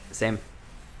 Same.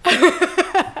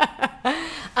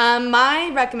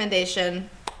 My recommendation.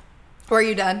 Were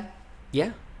you done?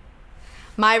 Yeah.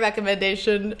 My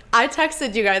recommendation. I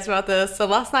texted you guys about this. So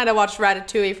last night I watched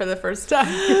Ratatouille for the first time.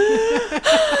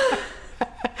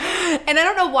 And I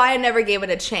don't know why I never gave it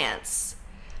a chance.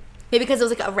 Maybe because it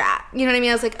was like a rat. You know what I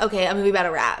mean? I was like, okay, a movie about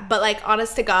a rat. But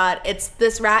honest to God,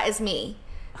 this rat is me.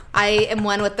 I am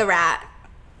one with the rat.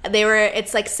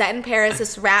 It's set in Paris.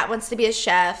 This rat wants to be a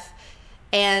chef.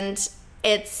 And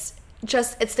it's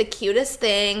the cutest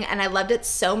thing. And I loved it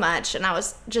so much. And I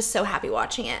was just so happy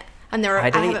watching it. And I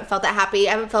haven't felt that happy.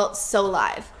 I haven't felt so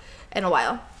alive in a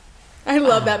while. I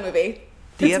love that movie.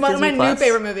 It's one of my new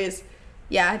favorite movies.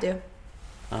 Yeah, I do.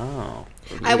 Oh.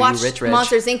 I watched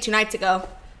Monsters, Inc. 2 nights ago.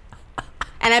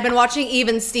 And I've been watching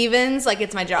Even Stevens like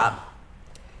it's my job.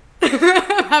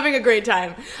 I'm having a great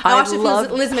time. I watched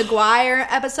Liz McGuire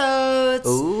episodes.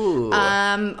 Ooh.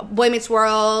 Boy Meets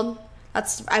World.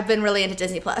 I've been really into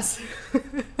Disney Plus.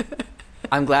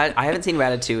 I'm glad. I haven't seen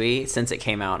Ratatouille since it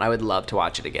came out. I would love to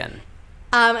watch it again.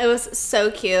 It was so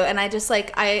cute, and I just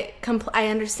like I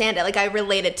understand it. Like I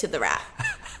related to the rat.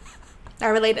 I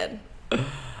related.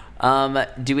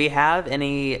 Do we have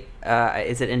any?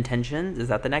 Is it intentions? Is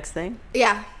that the next thing?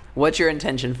 Yeah. What's your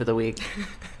intention for the week?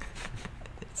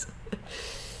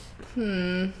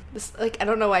 I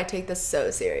don't know why I take this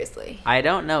so seriously. I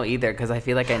don't know either because I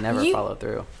feel like I never follow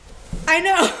through. I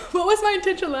know. What was my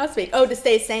intention last week? Oh, to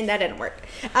stay sane. That didn't work.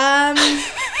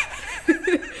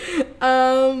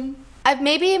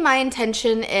 Maybe my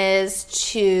intention is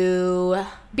to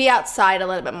be outside a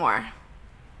little bit more.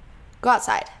 Go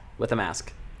outside. With a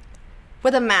mask.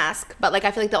 With a mask, but like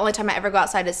I feel like the only time I ever go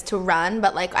outside is to run,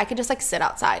 but like I could just like sit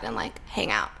outside and like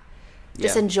hang out.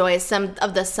 Just enjoy some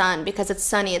of the sun because it's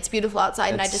sunny, it's beautiful outside,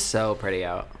 and It's so pretty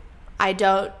out. I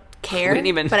don't care, but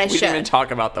I should. We didn't even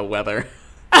talk about the weather.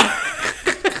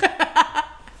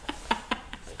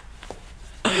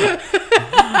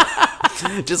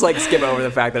 Just like skip over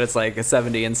the fact that it's like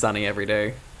 70 and sunny every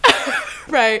day.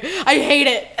 Right. I hate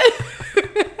it.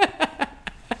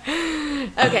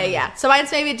 Okay, yeah. So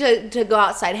mine's maybe to go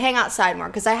outside, hang outside more,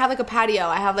 because I have like a patio.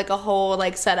 I have like a whole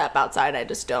like setup outside. I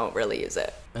just don't really use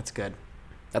it. That's good.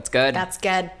 That's good. That's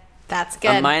good. That's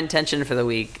good. My intention for the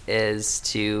week is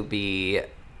to be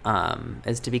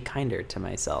kinder to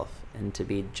myself and to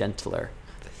be gentler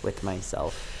with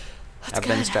myself. I've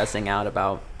been stressing out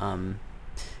about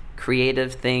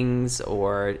creative things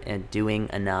or doing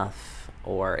enough,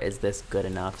 or is this good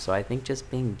enough? So I think just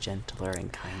being gentler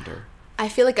and kinder. I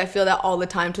feel like I feel that all the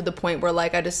time to the point where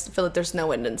like I just feel like there's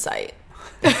no end in sight.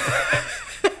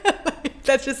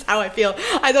 That's just how I feel.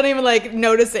 I don't even like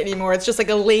notice it anymore. It's just like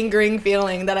a lingering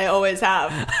feeling that I always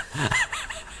have.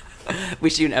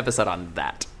 We should do an episode on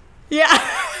that. Yeah.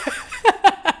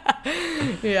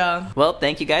 Yeah. Well,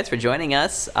 thank you guys for joining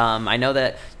us. I know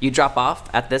that you drop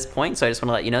off at this point, so I just want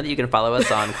to let you know that you can follow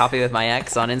us on Coffee with My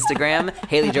Ex on Instagram,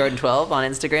 HaleyJordan12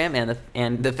 on Instagram,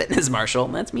 and the Fitness Marshal,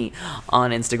 that's me,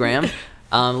 on Instagram.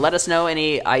 Let us know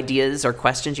any ideas or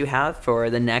questions you have for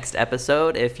the next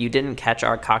episode. If you didn't catch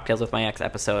our Cocktails with My Ex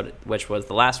episode, which was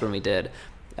the last one we did,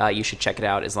 you should check it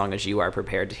out as long as you are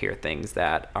prepared to hear things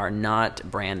that are not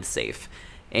brand safe.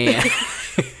 And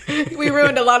we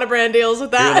ruined a lot of brand deals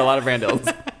with that. Ruined a lot of brand deals.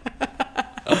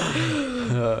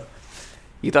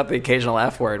 You thought the occasional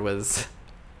F word was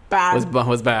bad.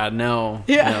 Was bad. No.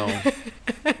 Yeah.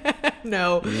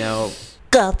 No. No. No.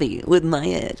 Coffee with My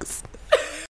Ex.